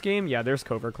dodges this game. Yeah, there's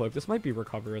Covert Cloak. This might be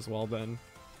Recover as well then.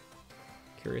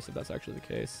 Curious if that's actually the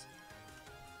case.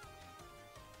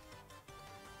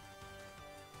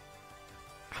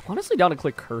 I'm honestly down to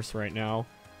click Curse right now.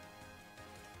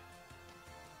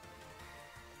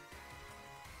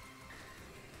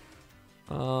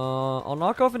 I'll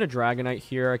knock off into Dragonite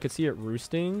here. I could see it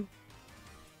roosting.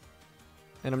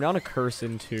 And I'm down to Curse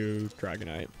into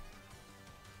Dragonite.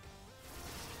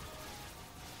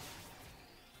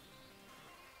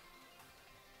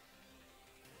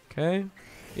 Okay.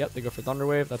 Yep, they go for Thunder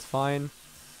Wave. That's fine.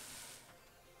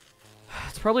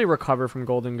 It's probably a Recover from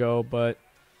Golden Go, but...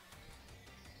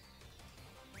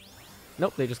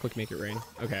 Nope, they just click Make It Rain.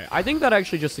 Okay, I think that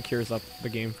actually just secures up the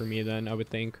game for me then, I would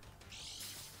think.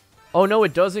 Oh, no,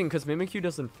 it doesn't, because Mimikyu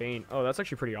doesn't faint. Oh, that's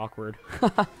actually pretty awkward.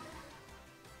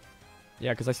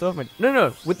 Yeah, because I still have my...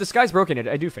 No, with Disguise broken,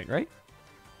 I do faint, right?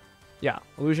 Yeah,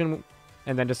 Illusion,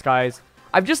 and then Disguise.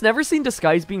 I've just never seen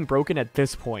Disguise being broken at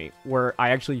this point, where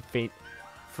I actually faint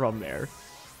from there.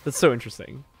 That's so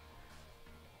interesting.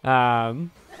 Okay,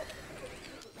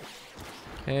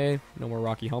 no more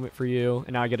Rocky Helmet for you.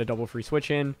 And now I get a double free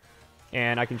switch in.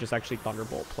 And I can just actually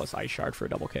Thunderbolt plus Ice Shard for a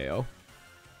double KO.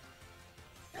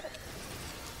 And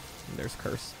there's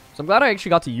Curse. So I'm glad I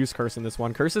actually got to use Curse in this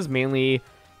one. Curse is mainly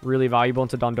really valuable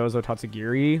into Dondozo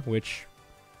Tatsugiri, which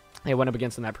I went up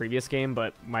against in that previous game,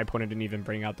 but my opponent didn't even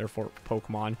bring out their 4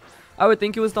 Pokemon. I would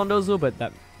think it was Dondozo, but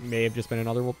that may have just been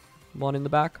another one in the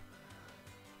back.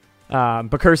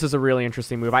 But Curse is a really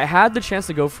interesting move. I had the chance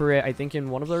to go for it, I think, in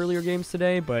one of the earlier games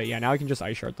today, but yeah, now I can just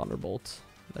Ice Shard Thunderbolt.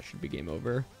 That should be game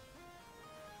over.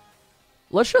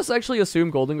 Let's just actually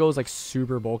assume Golden Go is like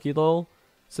super bulky though,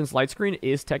 since Light Screen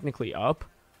is technically up.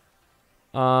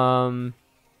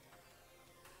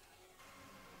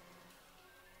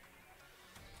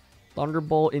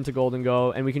 Thunderbolt into Golden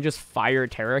Go, and we can just fire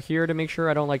Terra here to make sure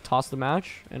I don't like toss the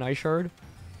match and Ice Shard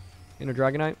into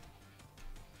Dragonite.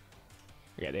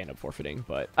 Yeah, they end up forfeiting,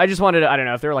 but I just wanted to, I don't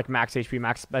know, if they're like max HP,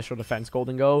 max special defense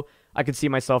Golden Go, I could see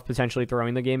myself potentially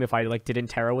throwing the game if I like didn't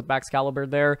Terra with Baxcalibur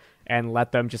there and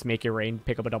let them just make it rain,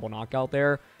 pick up a double knockout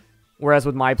there. Whereas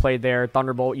with my play there,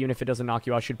 Thunderbolt, even if it doesn't knock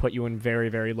you out, should put you in very,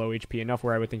 very low HP enough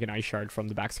where I would think an Ice Shard from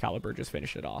the Baxcalibur just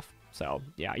finish it off. So,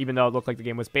 yeah, even though it looked like the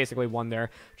game was basically won there,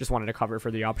 just wanted to cover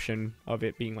for the option of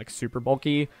it being, like, super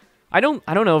bulky. I don't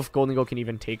know if Golden Go can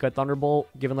even take a Thunderbolt,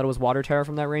 given that it was Water Terra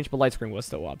from that range, but Light Screen was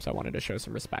still up, so I wanted to show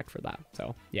some respect for that.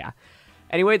 So, yeah.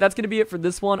 Anyway, that's going to be it for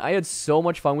this one. I had so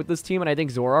much fun with this team, and I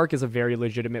think Zoroark is a very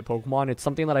legitimate Pokemon. It's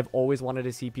something that I've always wanted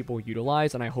to see people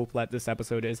utilize, and I hope that this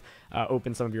episode is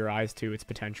open some of your eyes to its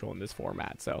potential in this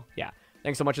format. So, yeah.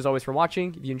 Thanks so much, as always, for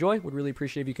watching. If you enjoy, would really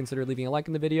appreciate if you consider leaving a like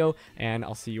in the video, and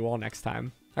I'll see you all next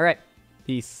time. All right.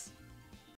 Peace.